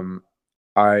um,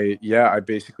 I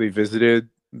basically visited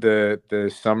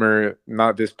the summer,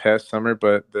 not this past summer,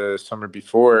 but the summer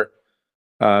before,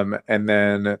 and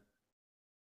then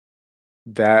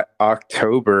that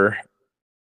October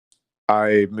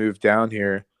I moved down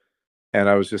here, and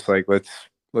I was just like, let's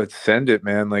send it,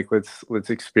 man. Like let's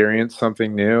experience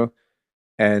something new,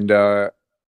 and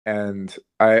and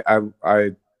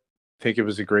I think it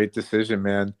was a great decision,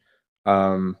 man.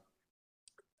 Um,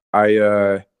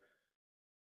 I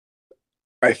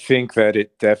I think that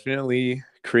it definitely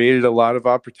created a lot of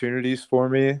opportunities for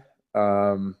me.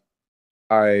 Um,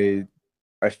 I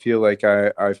I feel like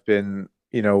I've been,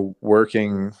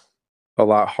 working a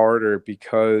lot harder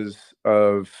because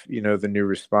of, the new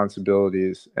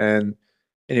responsibilities. And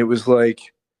it was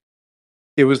like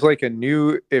a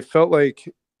new, it felt like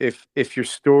if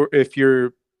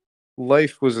your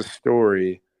life was a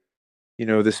story,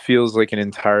 this feels like an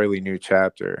entirely new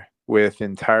chapter with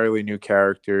entirely new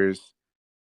characters,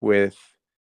 with,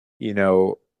 you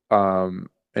know, an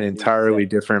New entirely set,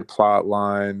 different plot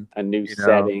line, a new you know.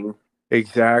 setting.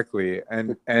 Exactly.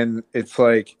 And it's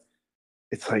like,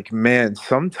 man,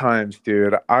 sometimes,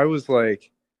 dude, I was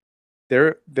like,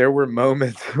 there were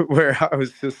moments where I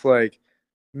was just like,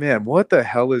 man, what the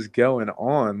hell is going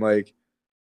on? Like,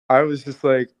 I was just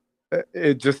like,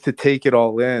 just to take it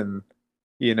all in,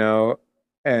 you know,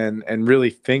 and really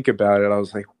think about it. I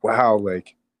was like, wow,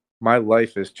 like my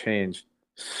life has changed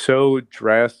so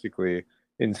drastically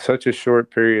in such a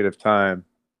short period of time,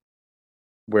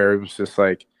 where it was just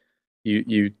like,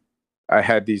 you I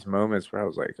had these moments where I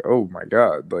was like, oh my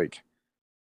God, like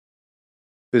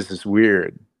this is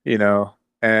weird,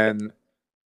 and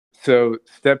so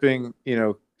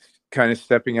kind of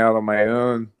stepping out on my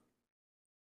own.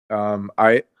 Um,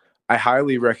 I I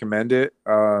highly recommend it.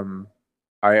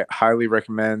 I highly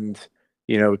recommend,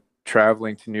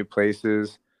 traveling to new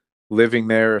places, living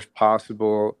there if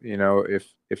possible.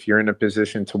 If you're in a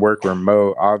position to work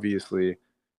remote, obviously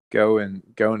go and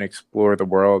explore the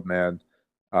world, man.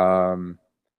 Um,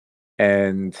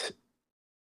 and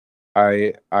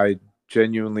I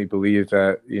genuinely believe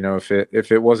that,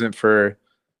 if it wasn't for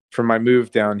my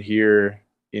move down here,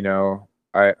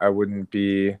 I wouldn't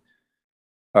be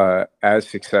as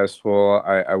successful.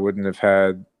 I wouldn't have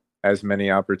had as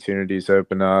many opportunities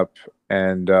open up.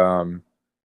 And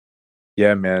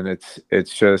yeah, man, it's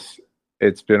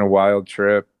been a wild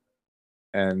trip.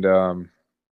 And um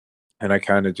and I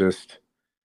kind of just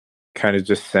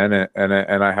sent it, and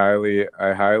I highly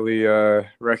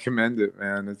recommend it,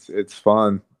 man. It's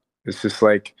fun. It's just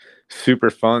like super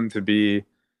fun to be,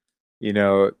 you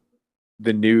know,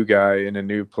 the new guy in a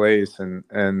new place,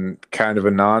 and kind of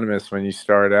anonymous when you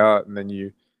start out, and then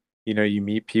you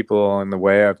meet people on the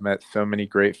way. I've met so many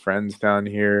great friends down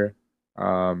here.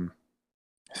 um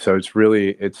so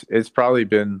it's probably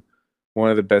been one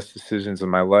of the best decisions of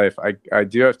my life. I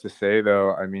do have to say,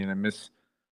 though, I mean, I miss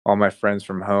all my friends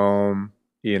from home,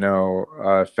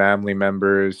 family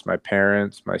members, my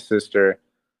parents, my sister.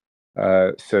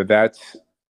 So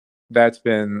that's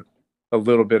been a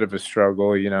little bit of a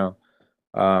struggle,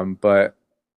 but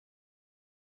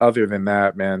other than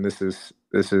that, man, this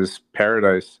is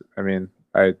paradise. I mean,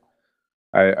 I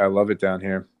love it down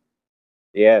here.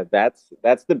 Yeah, that's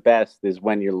the best, is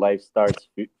when your life starts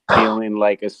feeling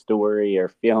like a story or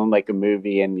feeling like a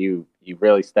movie, and you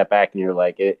really step back and you're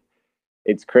like,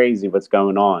 it's crazy what's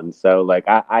going on. So like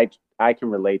I can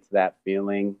relate to that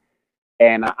feeling.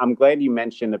 And I'm glad you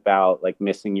mentioned about like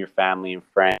missing your family and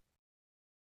friends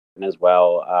as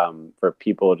well, for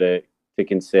people to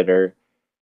consider.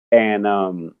 And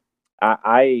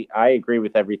I agree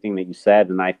with everything that you said,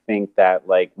 and I think that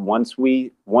like once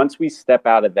we step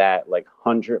out of that like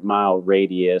 100-mile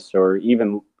radius, or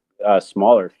even a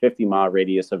smaller 50-mile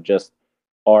radius of just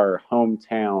our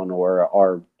hometown or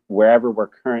our wherever we're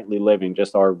currently living,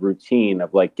 just our routine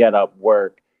of like get up,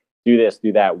 work, do this,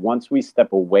 do that. Once we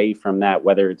step away from that,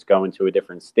 whether it's going to a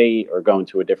different state or going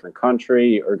to a different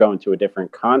country or going to a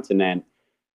different continent,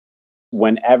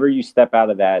 whenever you step out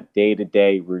of that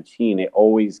day-to-day routine, it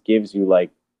always gives you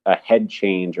like a head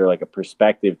change or like a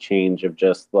perspective change of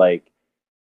just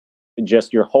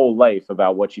your whole life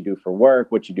about what you do for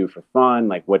work, what you do for fun,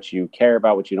 like what you care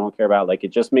about, what you don't care about. Like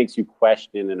it just makes you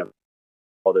question and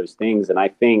all those things. And I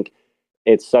think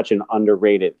it's such an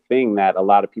underrated thing that a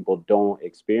lot of people don't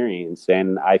experience.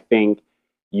 And I think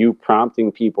you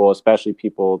prompting people, especially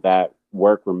people that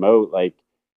work remote, like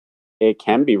it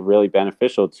can be really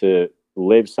beneficial to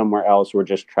live somewhere else or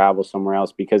just travel somewhere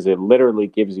else, because it literally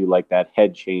gives you like that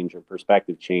head change or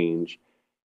perspective change.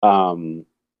 Um,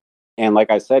 and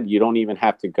like I said, you don't even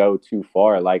have to go too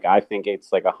far. Like I think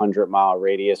it's like 100-mile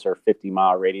radius or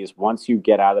 50-mile radius. Once you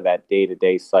get out of that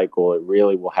day-to-day cycle, it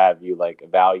really will have you like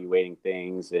evaluating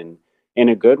things in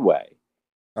a good way.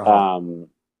 Uh-huh. Um,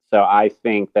 so I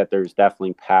think that there's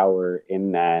definitely power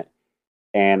in that.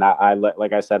 And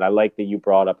like I said, I like that you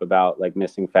brought up about like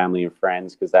missing family and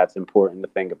friends, because that's important to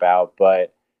think about.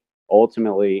 But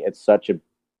ultimately, it's such a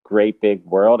great big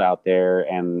world out there,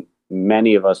 and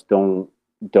many of us don't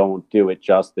do it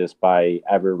justice by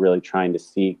ever really trying to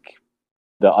seek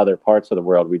the other parts of the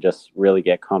world. We just really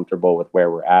get comfortable with where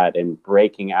we're at, and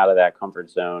breaking out of that comfort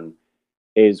zone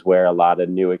is where a lot of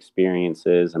new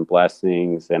experiences and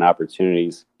blessings and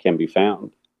opportunities can be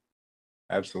found.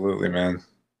 Absolutely, man.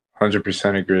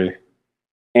 100% agree.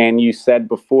 And you said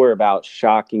before about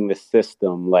shocking the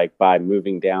system, like by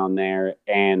moving down there.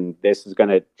 And this is going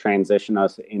to transition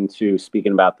us into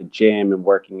speaking about the gym and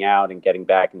working out and getting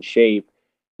back in shape.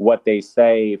 What they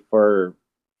say for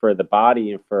the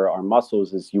body and for our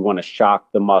muscles is you want to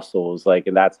shock the muscles, like,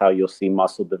 and that's how you'll see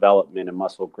muscle development and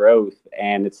muscle growth.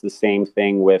 And it's the same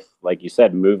thing with, like you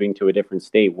said, moving to a different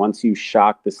state. Once you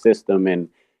shock the system and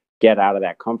get out of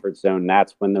that comfort zone,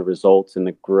 that's when the results and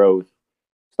the growth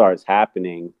starts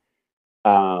happening.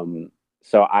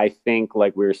 So I think,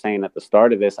 like we were saying at the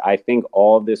start of this, I think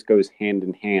all of this goes hand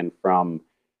in hand, from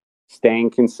staying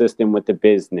consistent with the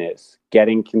business,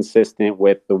 getting consistent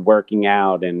with the working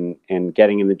out and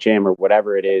getting in the gym or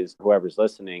whatever it is, whoever's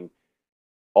listening.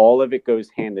 All of it goes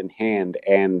hand in hand,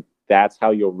 and that's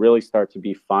how you'll really start to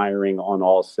be firing on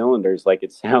all cylinders, like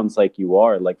it sounds like you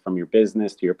are, like from your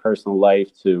business to your personal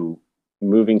life to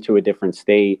moving to a different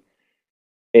state.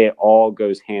 It all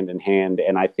goes hand in hand.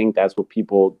 And I think that's what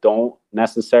people don't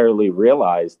necessarily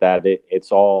realize, that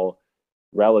it's all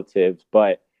relative.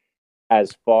 But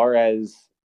as far as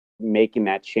making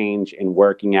that change and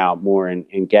working out more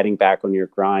and getting back on your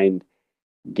grind,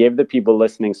 give the people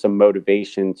listening some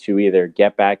motivation to either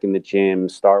get back in the gym,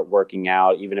 start working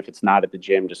out, even if it's not at the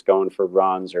gym, just going for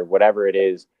runs or whatever it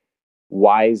is.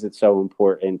 Why is it so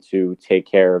important to take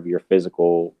care of your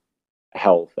physical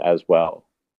health as well?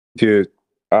 Dude,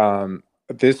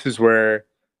 this is where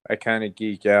I kind of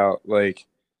geek out. Like,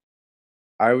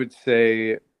 I would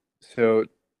say, so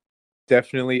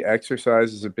definitely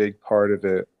exercise is a big part of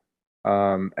it.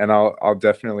 And I'll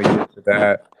definitely get to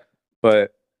that.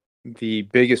 But the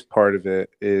biggest part of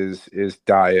it is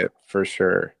diet, for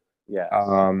sure. Yes,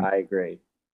 Um, I agree.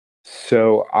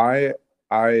 so I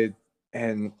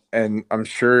and I'm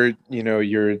sure,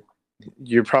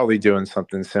 you're probably doing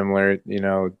something similar,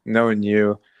 knowing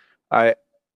you. I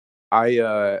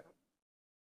I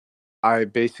I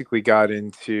basically got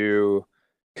into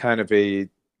kind of a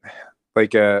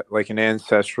like an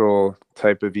ancestral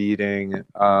type of eating,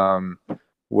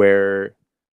 where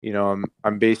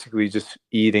I'm basically just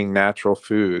eating natural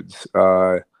foods.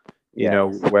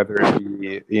 Yes. Whether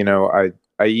it be,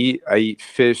 I eat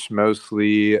fish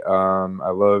mostly. I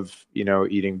love,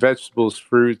 eating vegetables,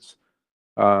 fruits,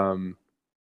 um,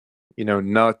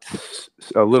 nuts,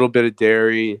 a little bit of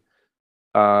dairy,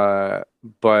 but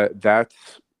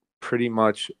that's pretty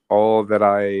much all that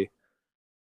I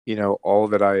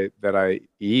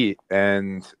eat.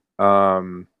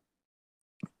 Um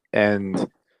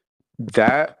and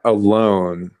that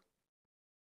alone,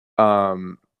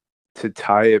 um to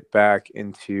tie it back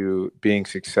into being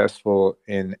successful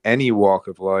in any walk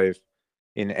of life,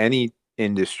 in any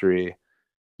industry,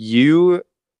 you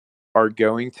are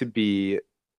going to be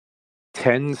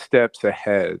 10 steps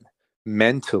ahead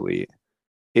mentally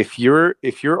if you're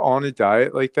on a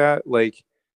diet like that. Like,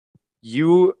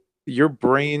 your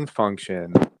brain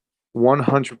function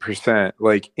 100%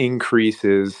 like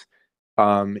increases.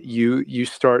 You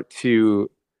start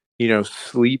to,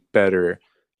 sleep better.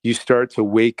 You start to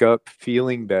wake up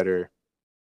feeling better.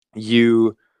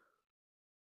 You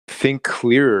think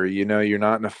clearer. You're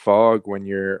not in a fog when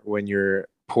you're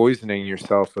poisoning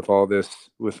yourself with all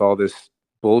this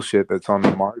bullshit that's on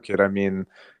the market. I mean,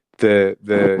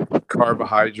 the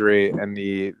carbohydrate and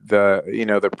the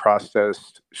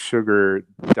processed sugar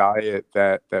diet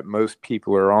that most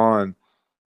people are on.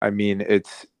 I mean,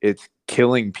 it's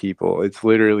killing people. It's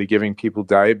literally giving people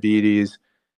diabetes.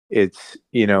 It's,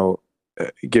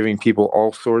 giving people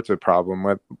all sorts of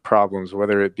problems,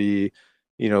 whether it be,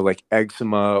 like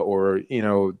eczema or,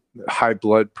 high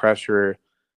blood pressure.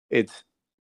 It's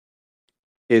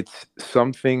it's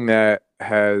something that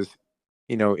has,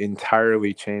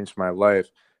 entirely changed my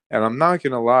life. And I'm not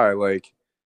gonna lie, like,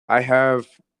 I have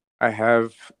I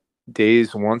have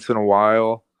days once in a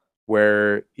while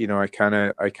where, I kind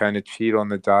of cheat on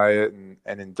the diet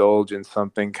and indulge in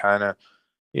something kind of,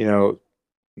 you know,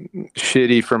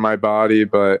 shitty for my body.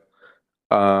 But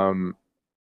um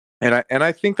and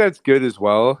I think that's good as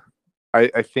well.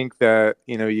 I think that,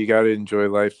 you got to enjoy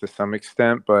life to some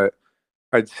extent, but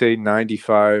I'd say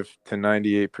 95 to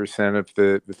 98% of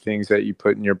the things that you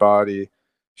put in your body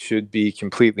should be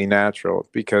completely natural,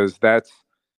 because that's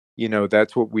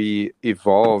what we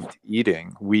evolved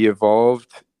eating. We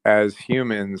evolved as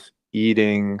humans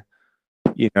eating,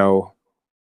 you know,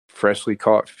 freshly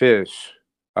caught fish,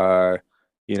 uh,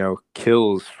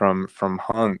 kills from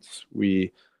hunts.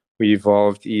 We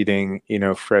evolved eating,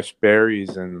 fresh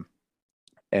berries and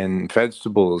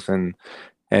vegetables and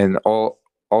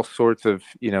all sorts of,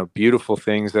 beautiful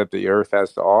things that the earth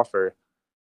has to offer.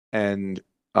 And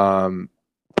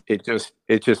it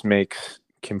just makes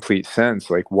complete sense.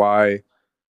 Like, why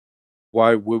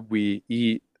would we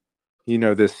eat,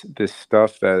 this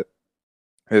stuff that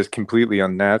is completely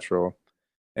unnatural?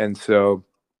 And so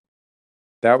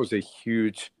that was a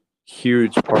huge,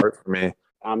 huge part for me.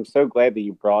 I'm so glad that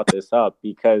you brought this up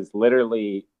because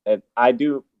literally, I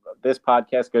do this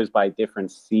podcast goes by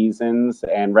different seasons,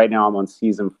 and right now I'm on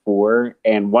season 4.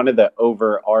 And one of the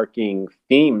overarching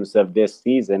themes of this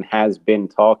season has been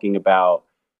talking about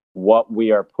what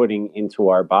we are putting into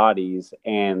our bodies.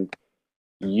 And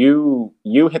you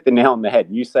hit the nail on the head.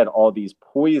 You said all these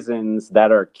poisons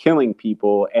that are killing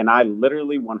people, and I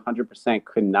literally 100%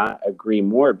 could not agree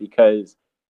more because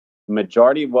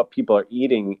majority of what people are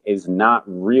eating is not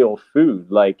real food.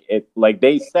 Like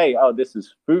they say, oh, this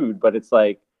is food, but it's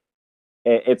like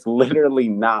it's literally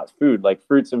not food. Like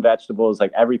fruits and vegetables,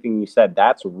 like everything you said,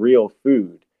 that's real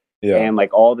food. Yeah. And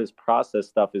like all this processed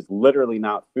stuff is literally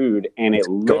not food, and It's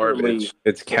it literally garbage.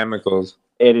 It's chemicals.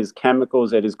 it is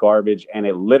chemicals, it is garbage, and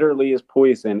it literally is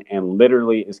poison and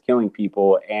literally is killing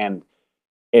people. And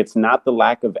it's not the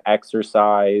lack of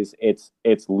exercise. It's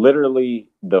literally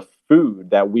the food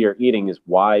that we are eating is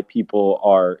why people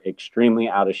are extremely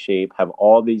out of shape, have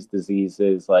all these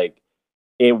diseases. Like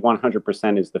it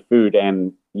 100% is the food.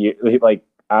 And you like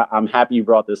I'm happy you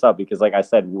brought this up because like I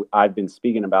said, I've been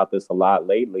speaking about this a lot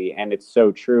lately, and it's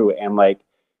so true. And like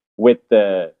with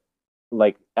the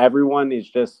like everyone is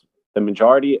just the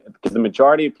majority because the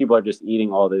majority of people are just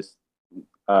eating all this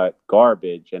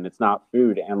garbage and it's not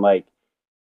food. And like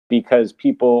because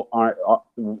people aren't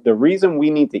the reason we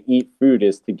need to eat food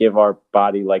is to give our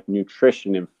body like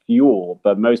nutrition and fuel,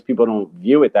 but most people don't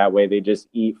view it that way. They just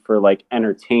eat for like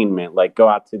entertainment, like go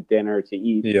out to dinner to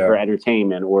eat for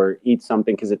entertainment or eat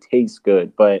something because it tastes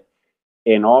good. But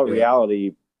in all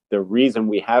reality, the reason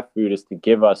we have food is to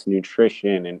give us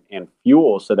nutrition and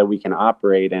fuel so that we can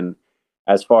operate. And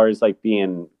as far as like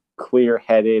being clear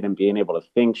headed and being able to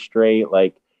think straight,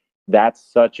 like that's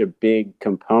such a big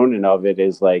component of it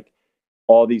is like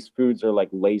all these foods are like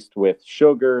laced with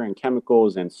sugar and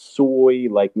chemicals and soy,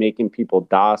 like making people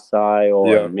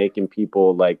docile and making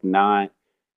people like not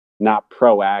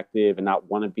proactive and not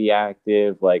want to be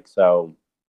active. Like, so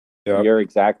you're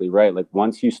exactly right. Like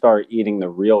once you start eating the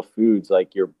real foods,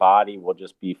 like your body will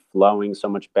just be flowing so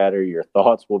much better. Your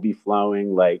thoughts will be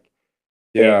flowing. Like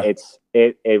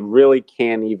it really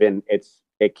can't even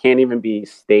it can't even be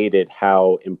stated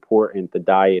how important the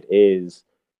diet is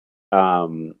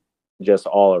just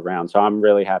all around. So I'm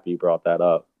really happy you brought that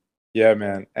up. Yeah,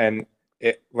 man. And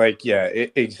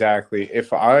exactly.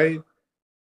 If to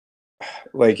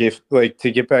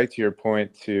get back to your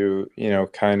point to,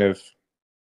 kind of,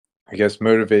 I guess,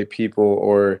 motivate people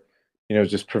or,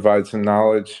 just provide some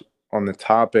knowledge on the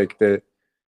topic that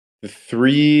the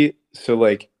three, so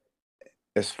like,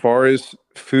 as far as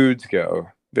foods go,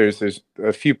 there's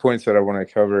a few points that I want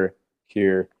to cover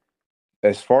here.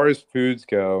 As far as foods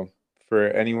go, for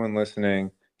anyone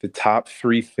listening, the top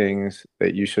 3 things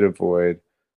that you should avoid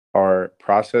are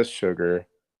processed sugar,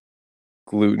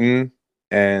 gluten,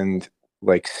 and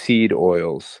like seed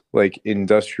oils, like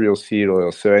industrial seed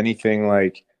oils. So anything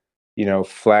like,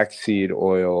 flaxseed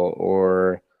oil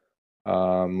or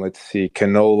let's see,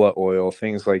 canola oil,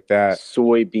 things like that.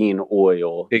 Soybean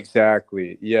oil.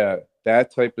 Exactly. Yeah.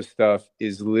 That type of stuff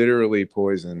is literally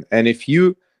poison. And if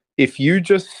you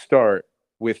just start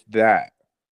with that,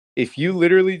 if you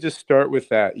literally just start with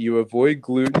that, you avoid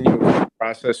gluten, you avoid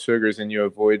processed sugars, and you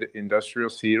avoid industrial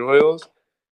seed oils,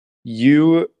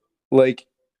 you like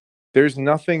there's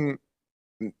nothing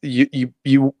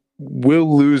you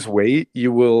will lose weight.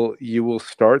 You will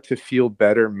start to feel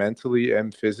better mentally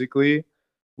and physically,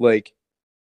 like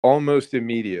almost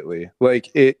immediately. Like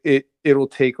it'll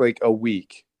take like a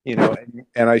week,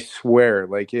 and I swear,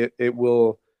 like it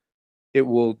will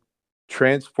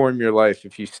transform your life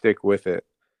if you stick with it.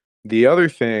 The other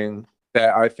thing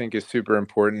that I think is super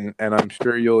important, and I'm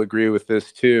sure you'll agree with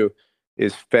this too,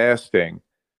 is fasting.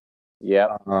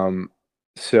 Yeah.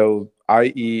 So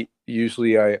I eat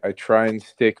usually I try and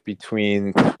stick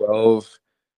between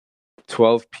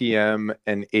 12 p.m.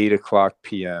 and 8 o'clock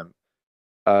p.m.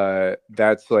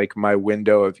 That's like my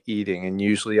window of eating, and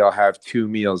usually I'll have 2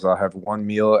 meals. I'll have one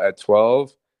meal at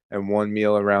 12 and one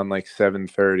meal around like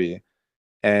 7:30.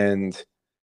 And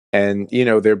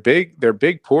they're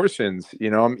big portions.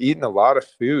 I'm eating a lot of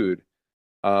food.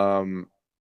 And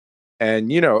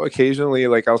occasionally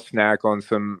like I'll snack on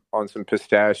some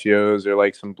pistachios or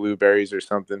like some blueberries or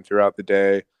something throughout the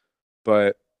day.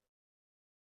 But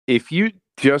if you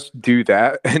just do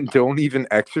that and don't even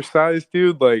exercise,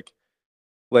 dude, like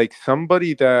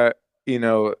somebody that,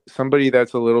 somebody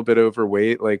that's a little bit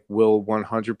overweight, like will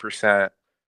 100%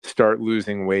 start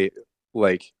losing weight,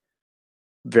 like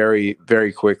very,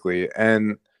 very quickly.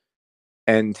 And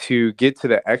to get to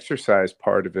the exercise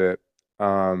part of it,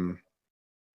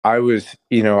 I was,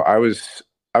 I was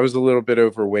a little bit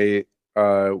overweight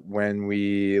when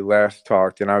we last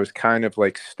talked, and I was kind of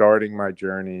like starting my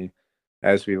journey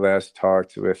as we last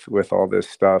talked with all this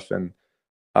stuff.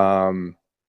 Um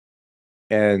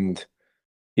and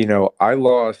I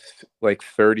lost like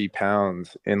 30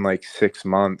 pounds in like 6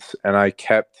 months, and I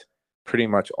kept pretty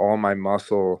much all my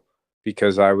muscle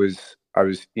because I was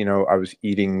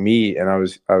eating meat, and I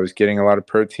was getting a lot of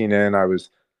protein in. I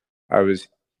was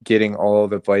getting all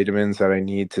the vitamins that I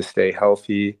need to stay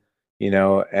healthy,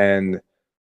 and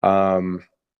um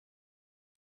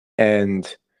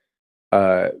and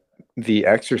uh the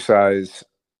exercise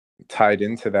tied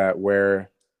into that, where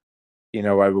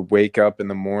I would wake up in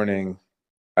the morning,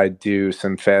 I'd do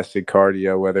some fasted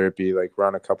cardio, whether it be like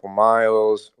run a couple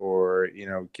miles or,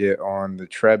 get on the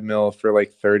treadmill for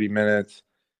like 30 minutes.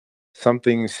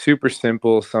 Something super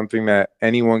simple, something that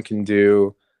anyone can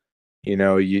do.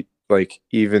 You like,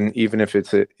 even if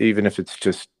it's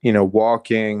just,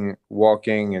 walking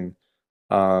and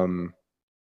um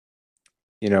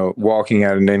walking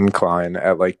at an incline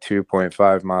at like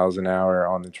 2.5 miles an hour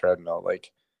on the treadmill.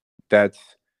 Like that's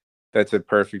that's a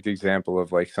perfect example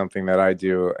of like something that I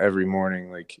do every morning,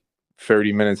 like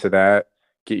 30 minutes of that,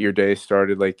 get your day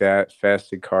started like that,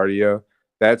 fasted cardio.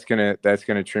 That's gonna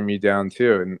trim you down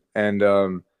too. And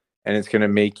it's gonna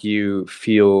make you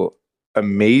feel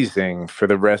amazing for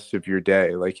the rest of your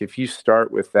day. Like if you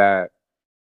start with that,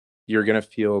 you're gonna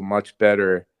feel much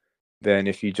better than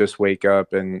if you just wake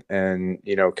up and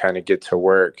kind of get to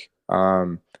work.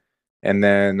 And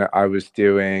then I was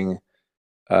doing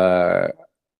uh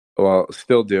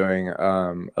still doing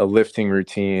a lifting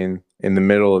routine in the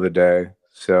middle of the day.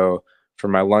 So for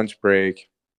my lunch break,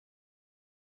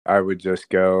 I would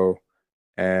just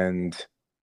and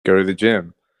go to the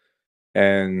gym.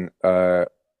 And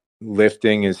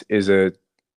lifting is a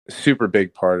super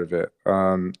big part of it.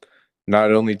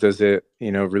 Not only does it,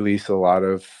 release a lot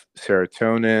of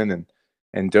serotonin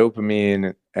and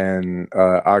dopamine and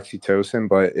oxytocin,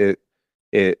 but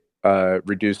it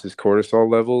reduces cortisol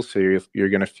levels, so you're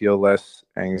going to feel less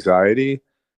anxiety.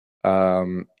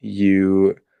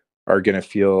 You are going to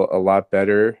feel a lot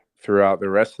better throughout the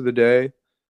rest of the day.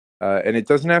 And it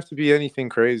doesn't have to be anything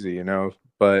crazy,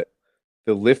 but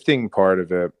the lifting part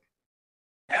of it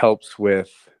helps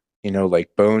with, like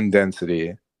bone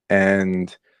density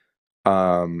and,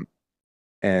 um,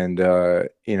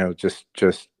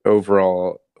 just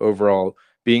overall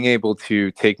being able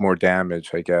to take more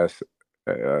damage, I guess,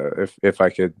 if I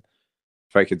could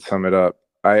sum it up.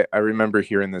 I remember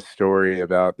hearing this story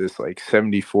about this like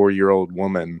 74-year-old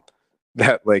woman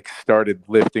that like started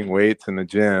lifting weights in the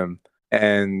gym,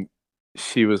 and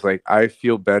she was like, I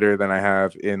feel better than I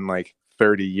have in like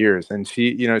 30 years. And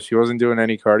she wasn't doing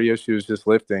any cardio, she was just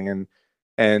lifting,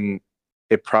 and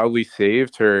it probably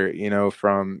saved her,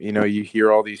 from, you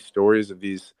hear all these stories of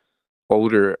these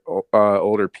older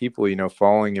people,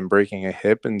 falling and breaking a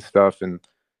hip and stuff, and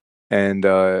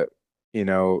you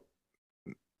know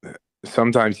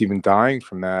sometimes even dying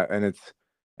from that. And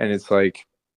it's like,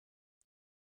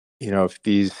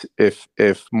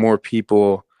 if more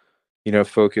people,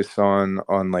 focus on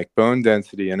like bone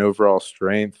density and overall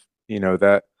strength,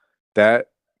 that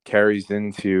carries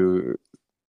into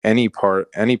any part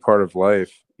of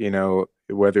life,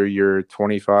 whether you're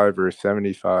 25 or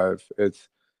 75.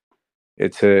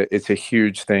 It's a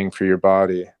huge thing for your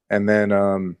body. And then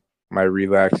my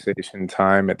relaxation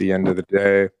time at the end of the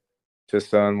day, just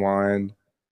to unwind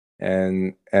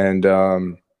and and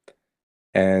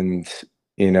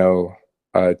you know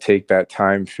take that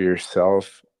time for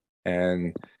yourself,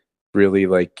 and really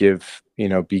like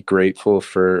be grateful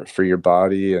for your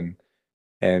body,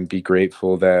 and be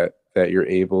grateful that you're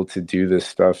able to do this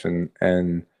stuff.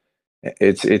 And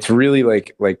it's really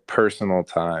like personal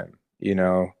time.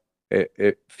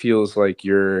 It feels like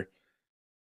you're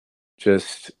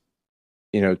just,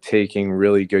 taking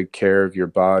really good care of your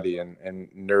body, and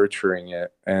nurturing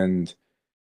it, and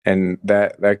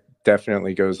that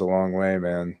definitely goes a long way,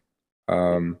 man.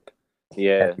 um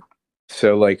Yeah.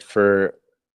 so like for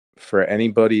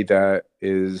anybody that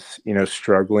is,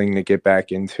 struggling to get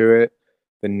back into it,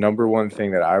 the number one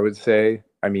thing that I would say,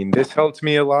 I mean, this helped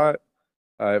me a lot.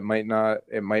 It might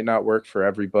not work for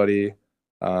everybody,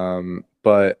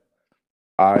 but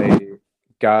I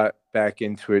got back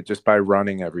into it just by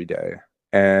running every day.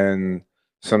 And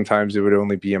Sometimes it would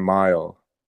only be a mile.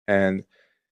 And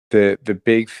the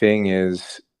big thing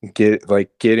is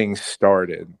getting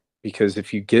started, because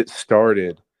if you get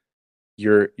started,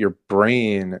 your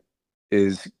brain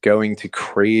is going to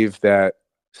crave that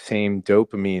same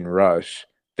dopamine rush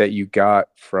that you got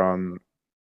from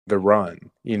the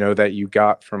run, that you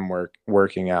got from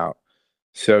working out.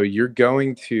 So you're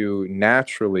going to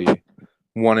naturally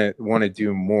want to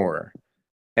do more.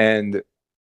 And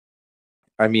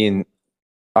I mean,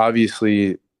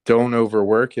 obviously don't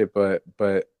overwork it, but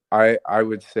I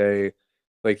would say,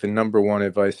 like, the number one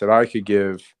advice that I could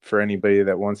give for anybody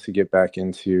that wants to get back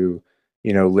into,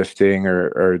 lifting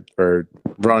or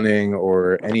running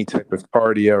or any type of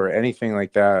cardio or anything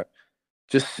like that,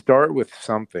 just start with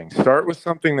something. Start with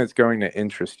something that's going to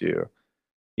interest you.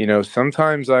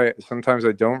 Sometimes I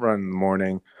don't run in the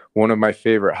morning. One of my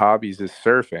favorite hobbies is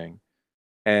surfing,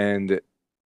 and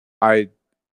I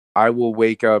I will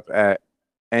wake up at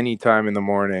any time in the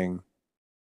morning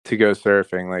to go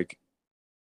surfing, like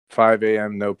 5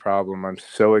 a.m., no problem. I'm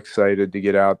so excited to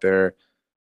get out there.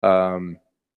 Um,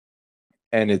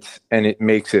 and it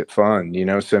makes it fun.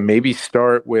 So maybe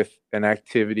start with an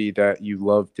activity that you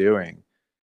love doing,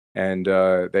 and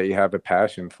that you have a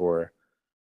passion for.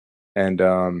 And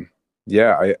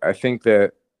yeah, I think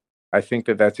that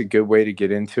that's a good way to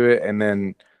get into it. And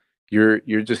then you're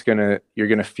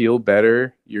gonna feel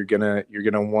better. You're gonna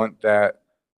want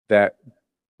that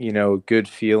good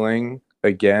feeling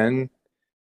again,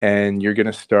 and you're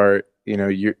gonna start.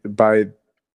 You by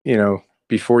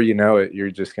before you know it, you're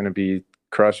just gonna be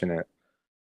crushing it.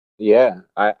 Yeah,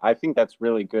 I think that's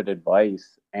really good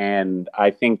advice. And I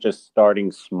think just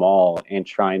starting small and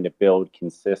trying to build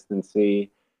consistency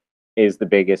is the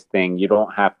biggest thing. You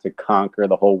don't have to conquer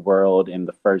the whole world in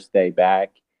the first day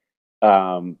back,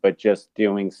 but just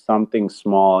doing something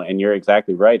small. And you're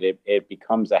exactly right. It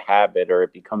becomes a habit, or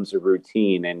it becomes a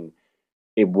routine. And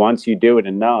once you do it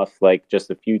enough, like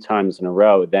just a few times in a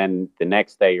row, then the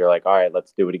next day you're like, all right,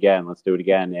 let's do it again. Let's do it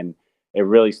again. And it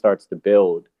really starts to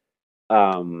build.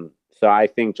 So I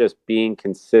think just being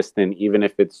consistent, even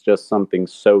if it's just something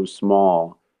so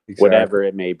small, Exactly. whatever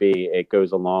it may be, it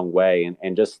goes a long way,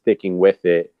 and just sticking with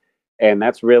it. And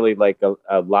that's really like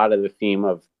a lot of the theme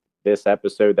of this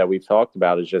episode that we've talked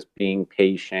about, is just being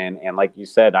patient. And like you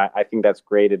said, I think that's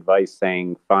great advice,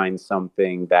 saying find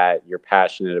something that you're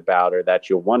passionate about or that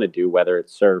you'll want to do, whether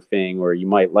it's surfing, or you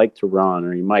might like to run,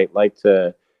 or you might like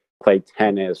to play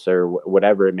tennis, or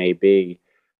whatever it may be.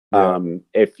 Yeah.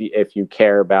 If you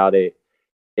care about it,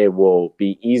 it will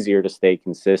be easier to stay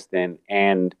consistent.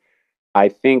 And I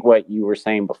think what you were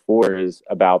saying before is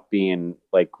about being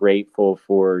like grateful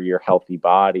for your healthy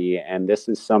body, and this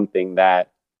is something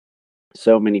that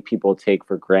so many people take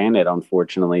for granted,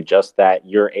 unfortunately, just that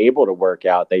you're able to work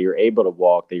out, that you're able to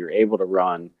walk, that you're able to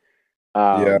run.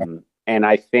 Yeah. And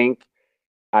I think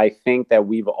that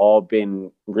we've all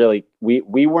been really,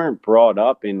 we weren't brought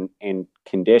up and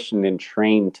conditioned and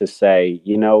trained to say,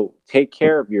 take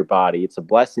care of your body. It's a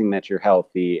blessing that you're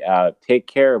healthy. Take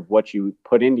care of what you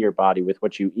put into your body with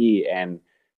what you eat, and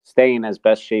stay in as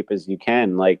best shape as you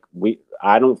can. Like,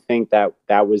 I don't think that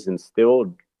that was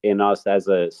instilled in us as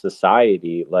a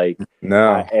society. Like,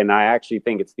 No. and I actually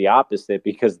think it's the opposite,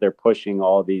 because they're pushing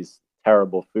all these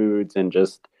terrible foods and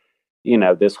just,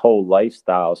 this whole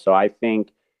lifestyle. So I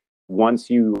think once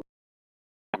you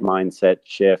mindset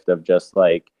shift of just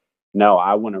like, no,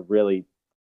 I want to really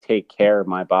take care of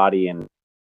my body and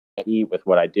eat with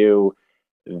what I do,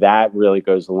 that really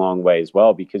goes a long way as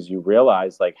well, because you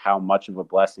realize like how much of a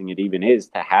blessing it even is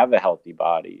to have a healthy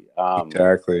body.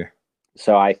 Exactly.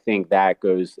 So I think that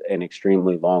goes an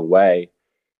extremely long way.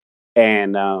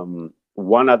 And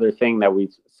one other thing that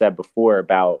we've said before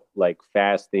about like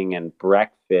fasting and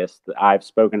breakfast, I've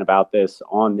spoken about this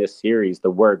on this series.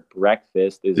 The word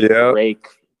breakfast is Yeah.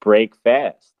 break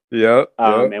fast. Yeah.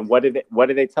 Yeah. And what did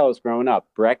they tell us growing up?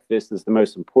 Breakfast is the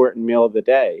most important meal of the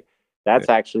day. Yeah. That's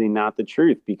actually not the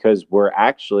truth, because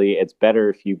it's better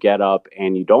if you get up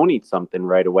and you don't eat something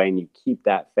right away, and you keep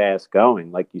that fast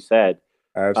going, like you said.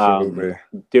 Absolutely.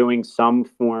 Doing some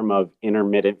form of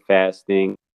intermittent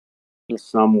fasting,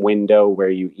 some window where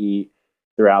you eat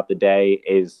throughout the day,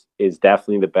 is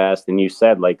definitely the best. And you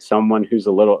said, like, someone who's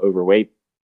a little overweight,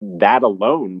 that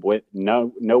alone, with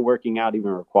no working out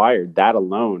even required, that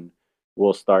alone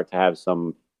will start to have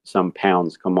some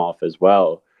pounds come off as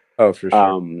well. Oh, for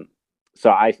sure. So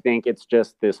I think it's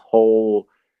just this whole,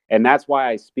 and that's why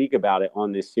I speak about it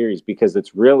on this series, because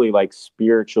it's really like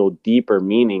spiritual, deeper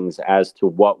meanings as to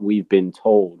what we've been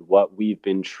told, what we've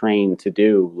been trained to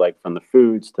do, like from the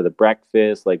foods to the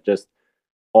breakfast, like just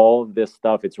all of this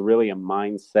stuff, it's really a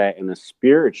mindset and a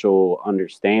spiritual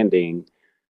understanding.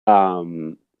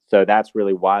 So that's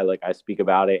really why, like, I speak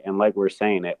about it. And like we're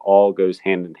saying, it all goes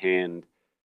hand in hand,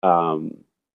 um,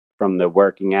 from the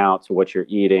working out to what you're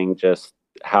eating, just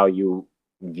how you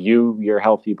view your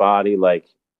healthy body, like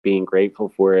being grateful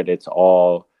for it. It's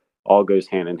all goes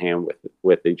hand in hand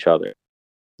with each other.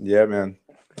 Yeah, man.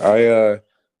 I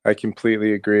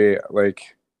completely agree.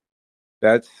 Like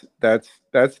that's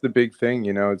the big thing,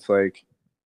 you know. It's like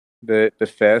the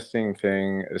fasting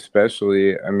thing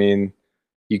especially. I mean,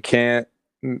 you can't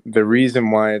the reason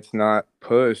why it's not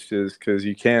pushed is because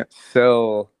you can't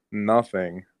sell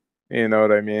nothing. You know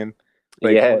what I mean?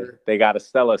 Like Yeah, they got to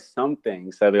sell us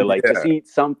something. So they're like, just yeah, eat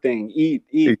something, eat,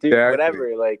 do exactly.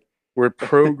 whatever. Like, We're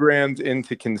programmed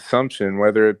into consumption,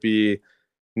 whether it be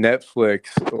Netflix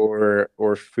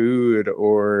or food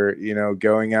or, you know,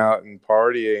 going out and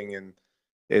partying, and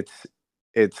it's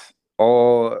it's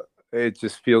all, it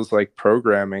just feels like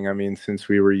programming. I mean, since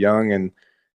we were young, and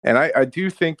I do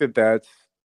think that that's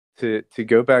to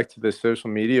go back to the social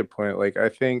media point. Like, I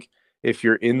think if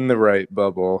you're in the right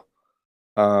bubble,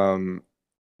 um,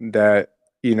 that,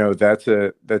 you know, that's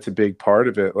a big part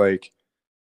of it. Like,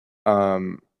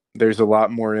 um, there's a lot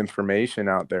more information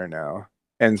out there now,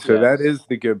 and so that yes, is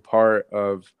the good part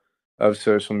of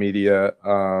social media,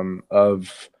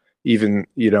 of even,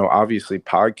 you know, obviously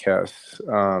podcasts,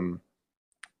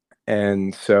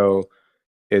 and so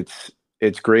it's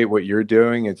great what you're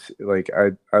doing. It's like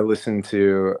I listen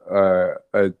to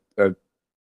a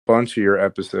bunch of your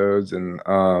episodes, and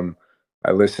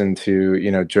I listen to,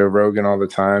 you know, Joe Rogan all the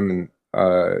time, and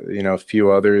you know, a few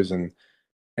others, and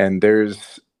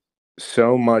there's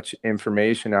so much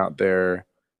information out there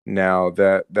now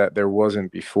that there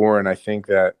wasn't before. And I think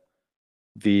that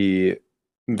the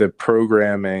the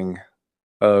programming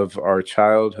of our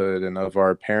childhood and of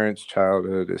our parents'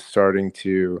 childhood is starting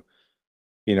to,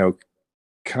 you know,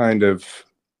 kind of,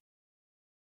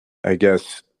 I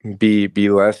guess, be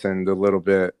lessened a little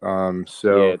bit. yeah,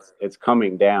 So it's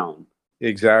coming down.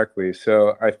 exactly.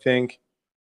 So I think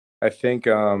I think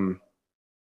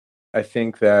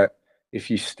that if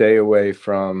you stay away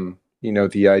from, you know,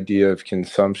 the idea of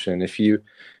consumption, if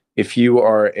you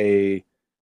are a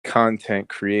content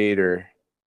creator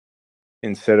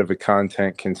instead of a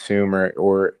content consumer,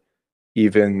 or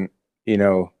even, you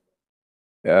know,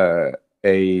 uh,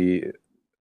 a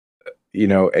you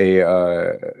know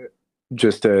a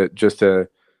just a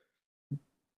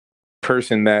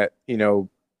person that, you know,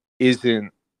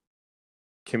 isn't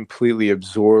completely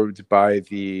absorbed by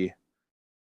the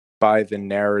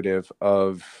narrative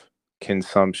of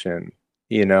consumption,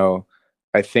 you know,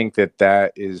 I think that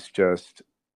that is just,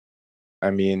 I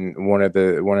mean, one of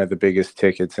the biggest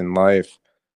tickets in life.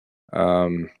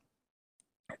 um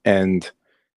and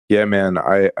yeah, man,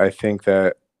 I think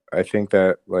that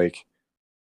like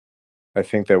I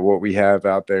think that what we have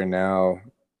out there now,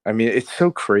 I mean, it's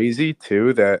so crazy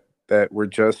too that we're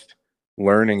just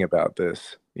learning about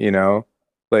this, you know?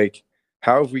 Like,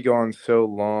 how have we gone so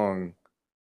long,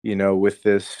 you know, with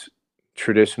this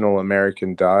traditional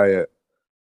American diet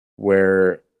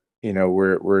where, you know,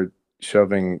 we're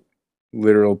shoving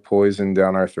literal poison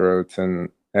down our throats, and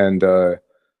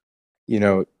you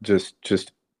know,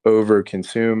 just over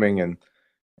consuming,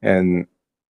 and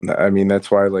I mean,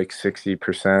 that's why like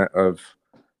 60% of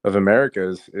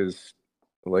America is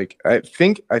like, I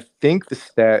think the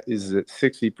stat is that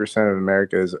 60% of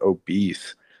America is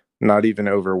obese, not even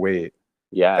overweight.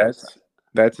 Yes,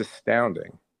 That's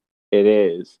astounding. it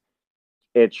is.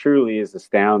 It truly is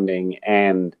astounding.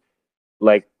 And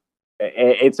like,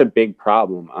 it's a big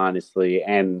problem, honestly.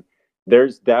 And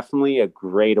there's definitely a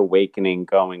great awakening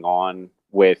going on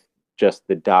with just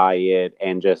the diet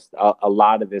and just a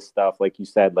lot of this stuff. Like you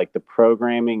said, like the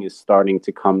programming is starting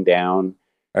to come down,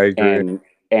 I agree.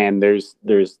 and there's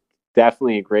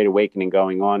definitely a great awakening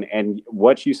going on. And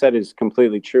what you said is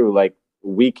completely true. Like,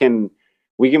 we can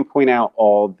we can point out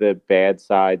all the bad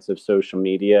sides of social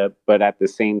media, but at the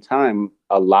same time,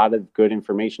 a lot of good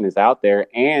information is out there.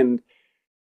 And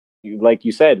like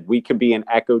you said, we could be in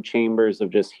echo chambers of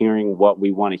just hearing what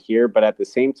we want to hear. But at the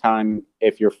same time,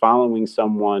 if you're following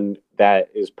someone that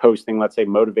is posting, let's say,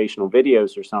 motivational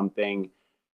videos or something,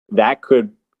 that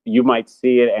could, you might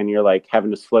see it and you're like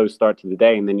having a slow start to the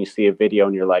day, and then you see a video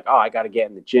and you're like, oh, I got to get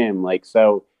in the gym. Like,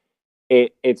 so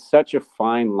it's such a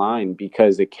fine line,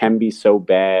 because it can be so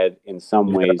bad in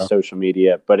some ways, Yeah. social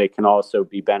media, but it can also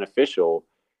be beneficial.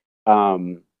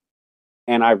 Um,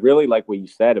 and I really like what you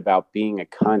said about being a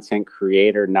content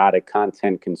creator, not a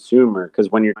content consumer, because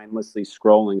when you're mindlessly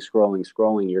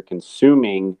scrolling, you're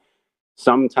consuming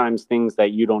sometimes things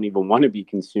that you don't even want to be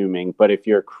consuming. But if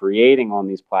you're creating on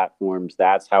these platforms,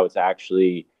 that's how it's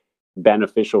actually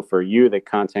beneficial for you, the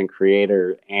content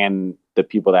creator, and the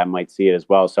people that might see it as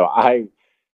well. So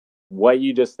what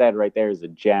you just said right there is a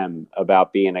gem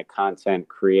about being a content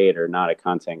creator, not a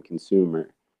content consumer.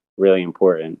 Really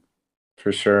important.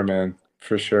 For sure, man.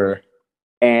 For sure.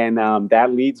 And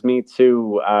that leads me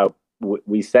to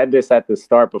we said this at the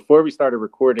start before we started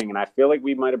recording, and I feel like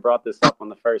we might have brought this up on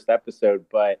the first episode,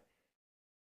 but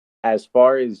as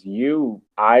far as you,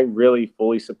 I really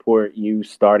fully support you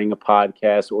starting a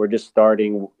podcast or just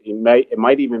starting. It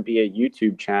might even be a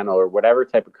YouTube channel or whatever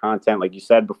type of content. Like you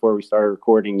said before we started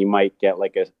recording, you might get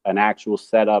like an actual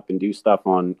setup and do stuff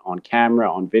on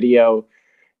camera, on video.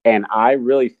 And I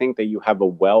really think that you have a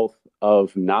wealth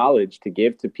of knowledge to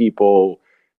give to people,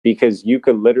 because you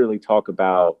could literally talk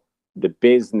about the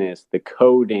business, the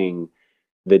coding,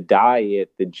 the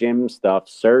diet, the gym stuff,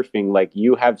 surfing. Like,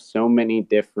 you have so many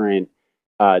different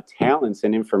talents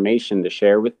and information to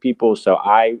share with people. So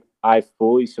I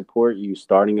fully support you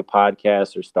starting a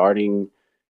podcast or starting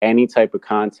any type of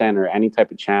content or any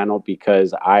type of channel,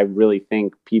 because I really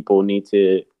think people need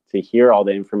to hear all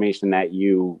the information that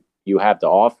you have to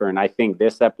offer. And I think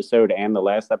this episode and the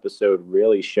last episode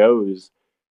really shows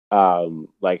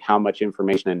like how much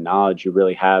information and knowledge you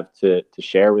really have to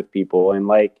share with people. And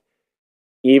like,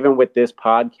 even with this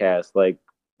podcast, like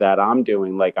that I'm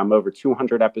doing, like I'm over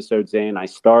 200 episodes in. I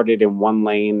started in one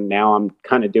lane. Now I'm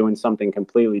kind of doing something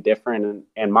completely different.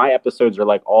 And my episodes are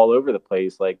like all over the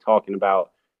place, like talking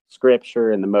about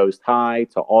scripture and the Most High,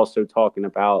 to also talking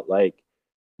about like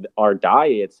our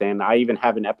diets. And I even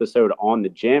have an episode on the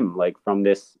gym, like from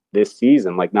this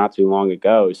season, like not too long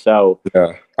ago. So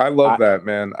yeah, I love that,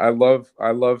 man. I love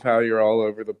how you're all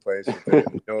over the place with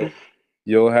it.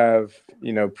 You'll have,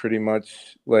 pretty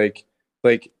much like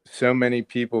so many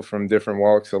people from different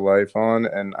walks of life on,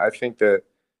 and I think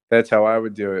that's how I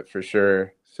would do it for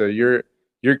sure. So you're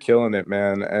killing it,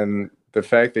 man. And the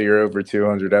fact that you're over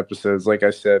 200 episodes, like I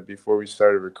said before we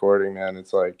started recording, man,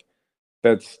 it's like,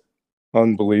 that's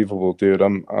unbelievable, dude.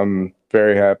 I'm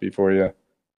very happy for you.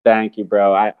 Thank you,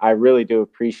 bro. I really do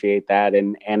appreciate that.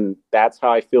 And that's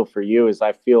how I feel for you. Is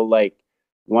I feel like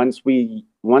once we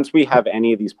have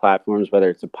any of these platforms, whether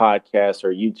it's a podcast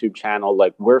or YouTube channel,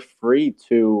 like we're free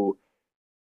to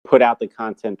put out the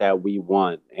content that we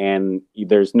want, and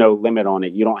there's no limit on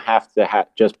it. You don't have to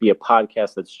just be a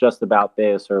podcast that's just about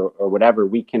this or whatever.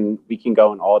 We can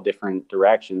go in all different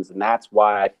directions, and that's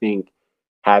why I think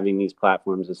having these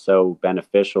platforms is so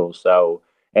beneficial. So,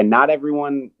 and not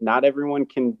everyone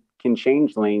can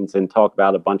change lanes and talk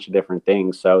about a bunch of different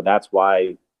things. So that's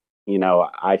why,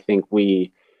 I think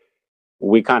we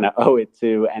kind of owe it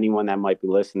to anyone that might be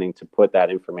listening to put that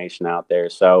information out there.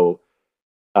 So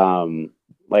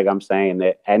like I'm saying,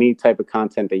 that any type of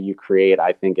content that you create,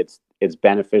 I think it's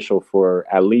beneficial for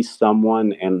at least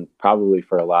someone, and probably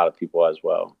for a lot of people as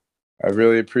well. I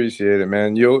really appreciate it,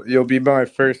 man. You'll be my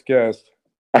first guest.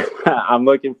 I'm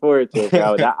looking forward to it,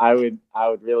 bro. I would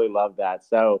really love that.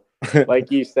 So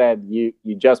like you said, you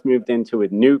just moved into a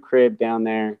new crib down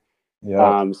there.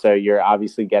 Yeah. So you're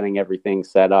obviously getting everything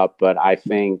set up, but I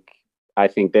think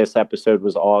this episode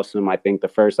was awesome. I think the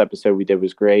first episode we did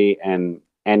was great, and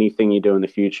anything you do in the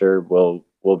future will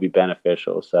be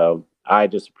beneficial. So I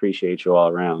just appreciate you all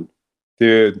around.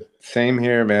 Dude, same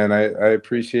here, man. I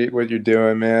appreciate what you're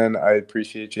doing, man. I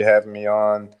appreciate you having me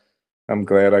on. I'm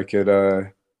glad I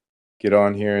could get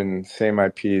on here and say my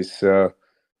piece. So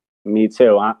Me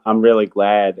too. I'm really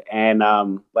glad. And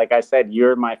like I said,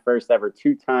 you're my first ever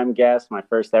 2-time guest, my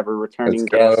first ever returning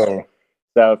guest.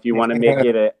 So if you want to make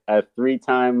it a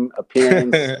 3-time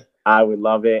appearance, I would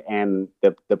love it. And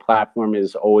the platform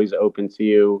is always open to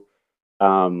you.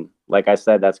 Like I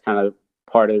said, that's kind of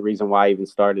part of the reason why I even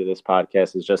started this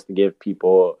podcast, is just to give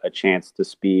people a chance to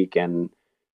speak. And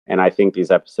I think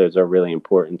these episodes are really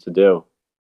important to do.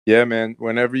 Yeah, man.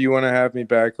 Whenever you want to have me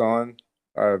back on,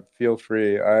 feel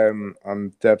free.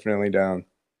 I'm definitely down.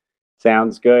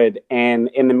 Sounds good. And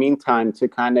in the meantime, to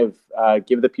kind of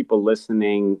give the people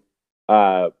listening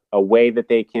a way that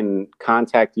they can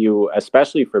contact you,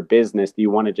 especially for business, do you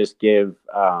want to just give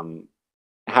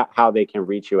how they can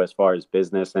reach you as far as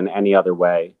business, and any other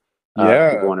way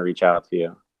people want to reach out to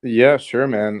you? Yeah, sure,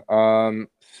 man.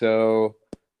 So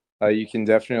you can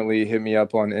definitely hit me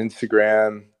up on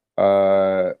Instagram.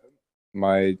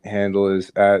 My handle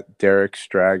is at Derek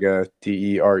Straga,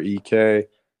 DEREK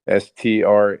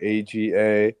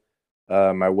STRAGA.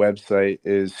 My website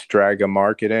is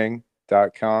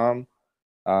stragamarketing.com.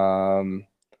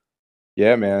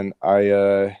 Yeah, man.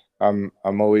 I'm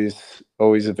always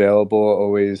available,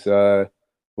 always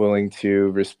willing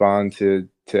to respond to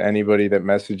anybody that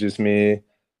messages me,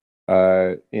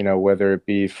 you know, whether it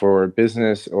be for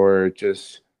business or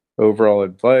just overall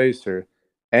advice or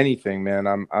anything, man.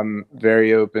 I'm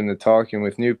very open to talking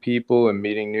with new people and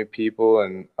meeting new people,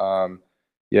 and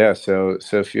yeah, so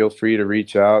feel free to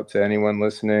reach out to anyone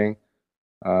listening.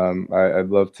 I'd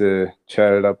love to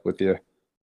chat it up with you.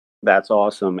 That's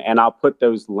awesome. And I'll put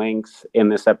those links in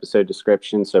this episode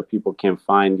description so people can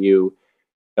find you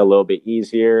a little bit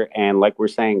easier. And like we're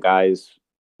saying, guys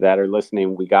that are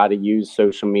listening, we got to use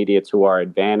social media to our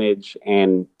advantage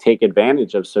and take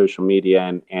advantage of social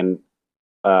media and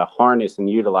harness and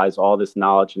utilize all this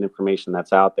knowledge and information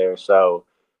that's out there. So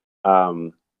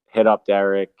hit up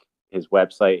Derek, his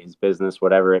website, his business,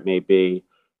 whatever it may be,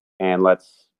 and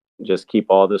let's just keep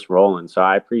all this rolling. So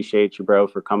I appreciate you, bro,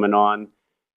 for coming on.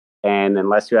 And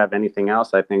unless you have anything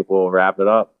else, I think we'll wrap it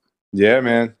up. Yeah,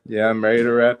 man. Yeah, I'm ready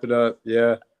to wrap it up.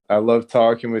 Yeah. I love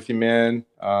talking with you, man.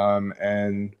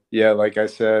 And yeah, like I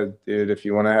said, dude, if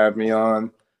you want to have me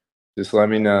on, just let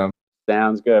me know.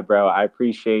 Sounds good, bro. I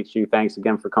appreciate you. Thanks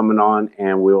again for coming on,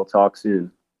 and we will talk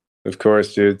soon. Of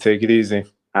course, dude. Take it easy.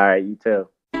 All right, you too.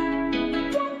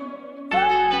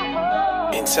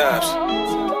 In times,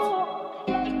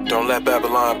 don't let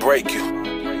Babylon break you.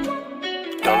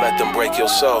 Don't let them break your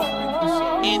soul.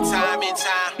 In time,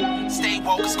 stay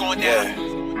woke, it's going down.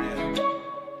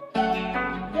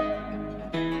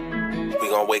 We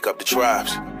gonna wake up the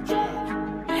tribes.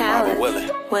 Willing.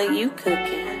 What you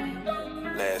cooking?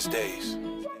 Last days.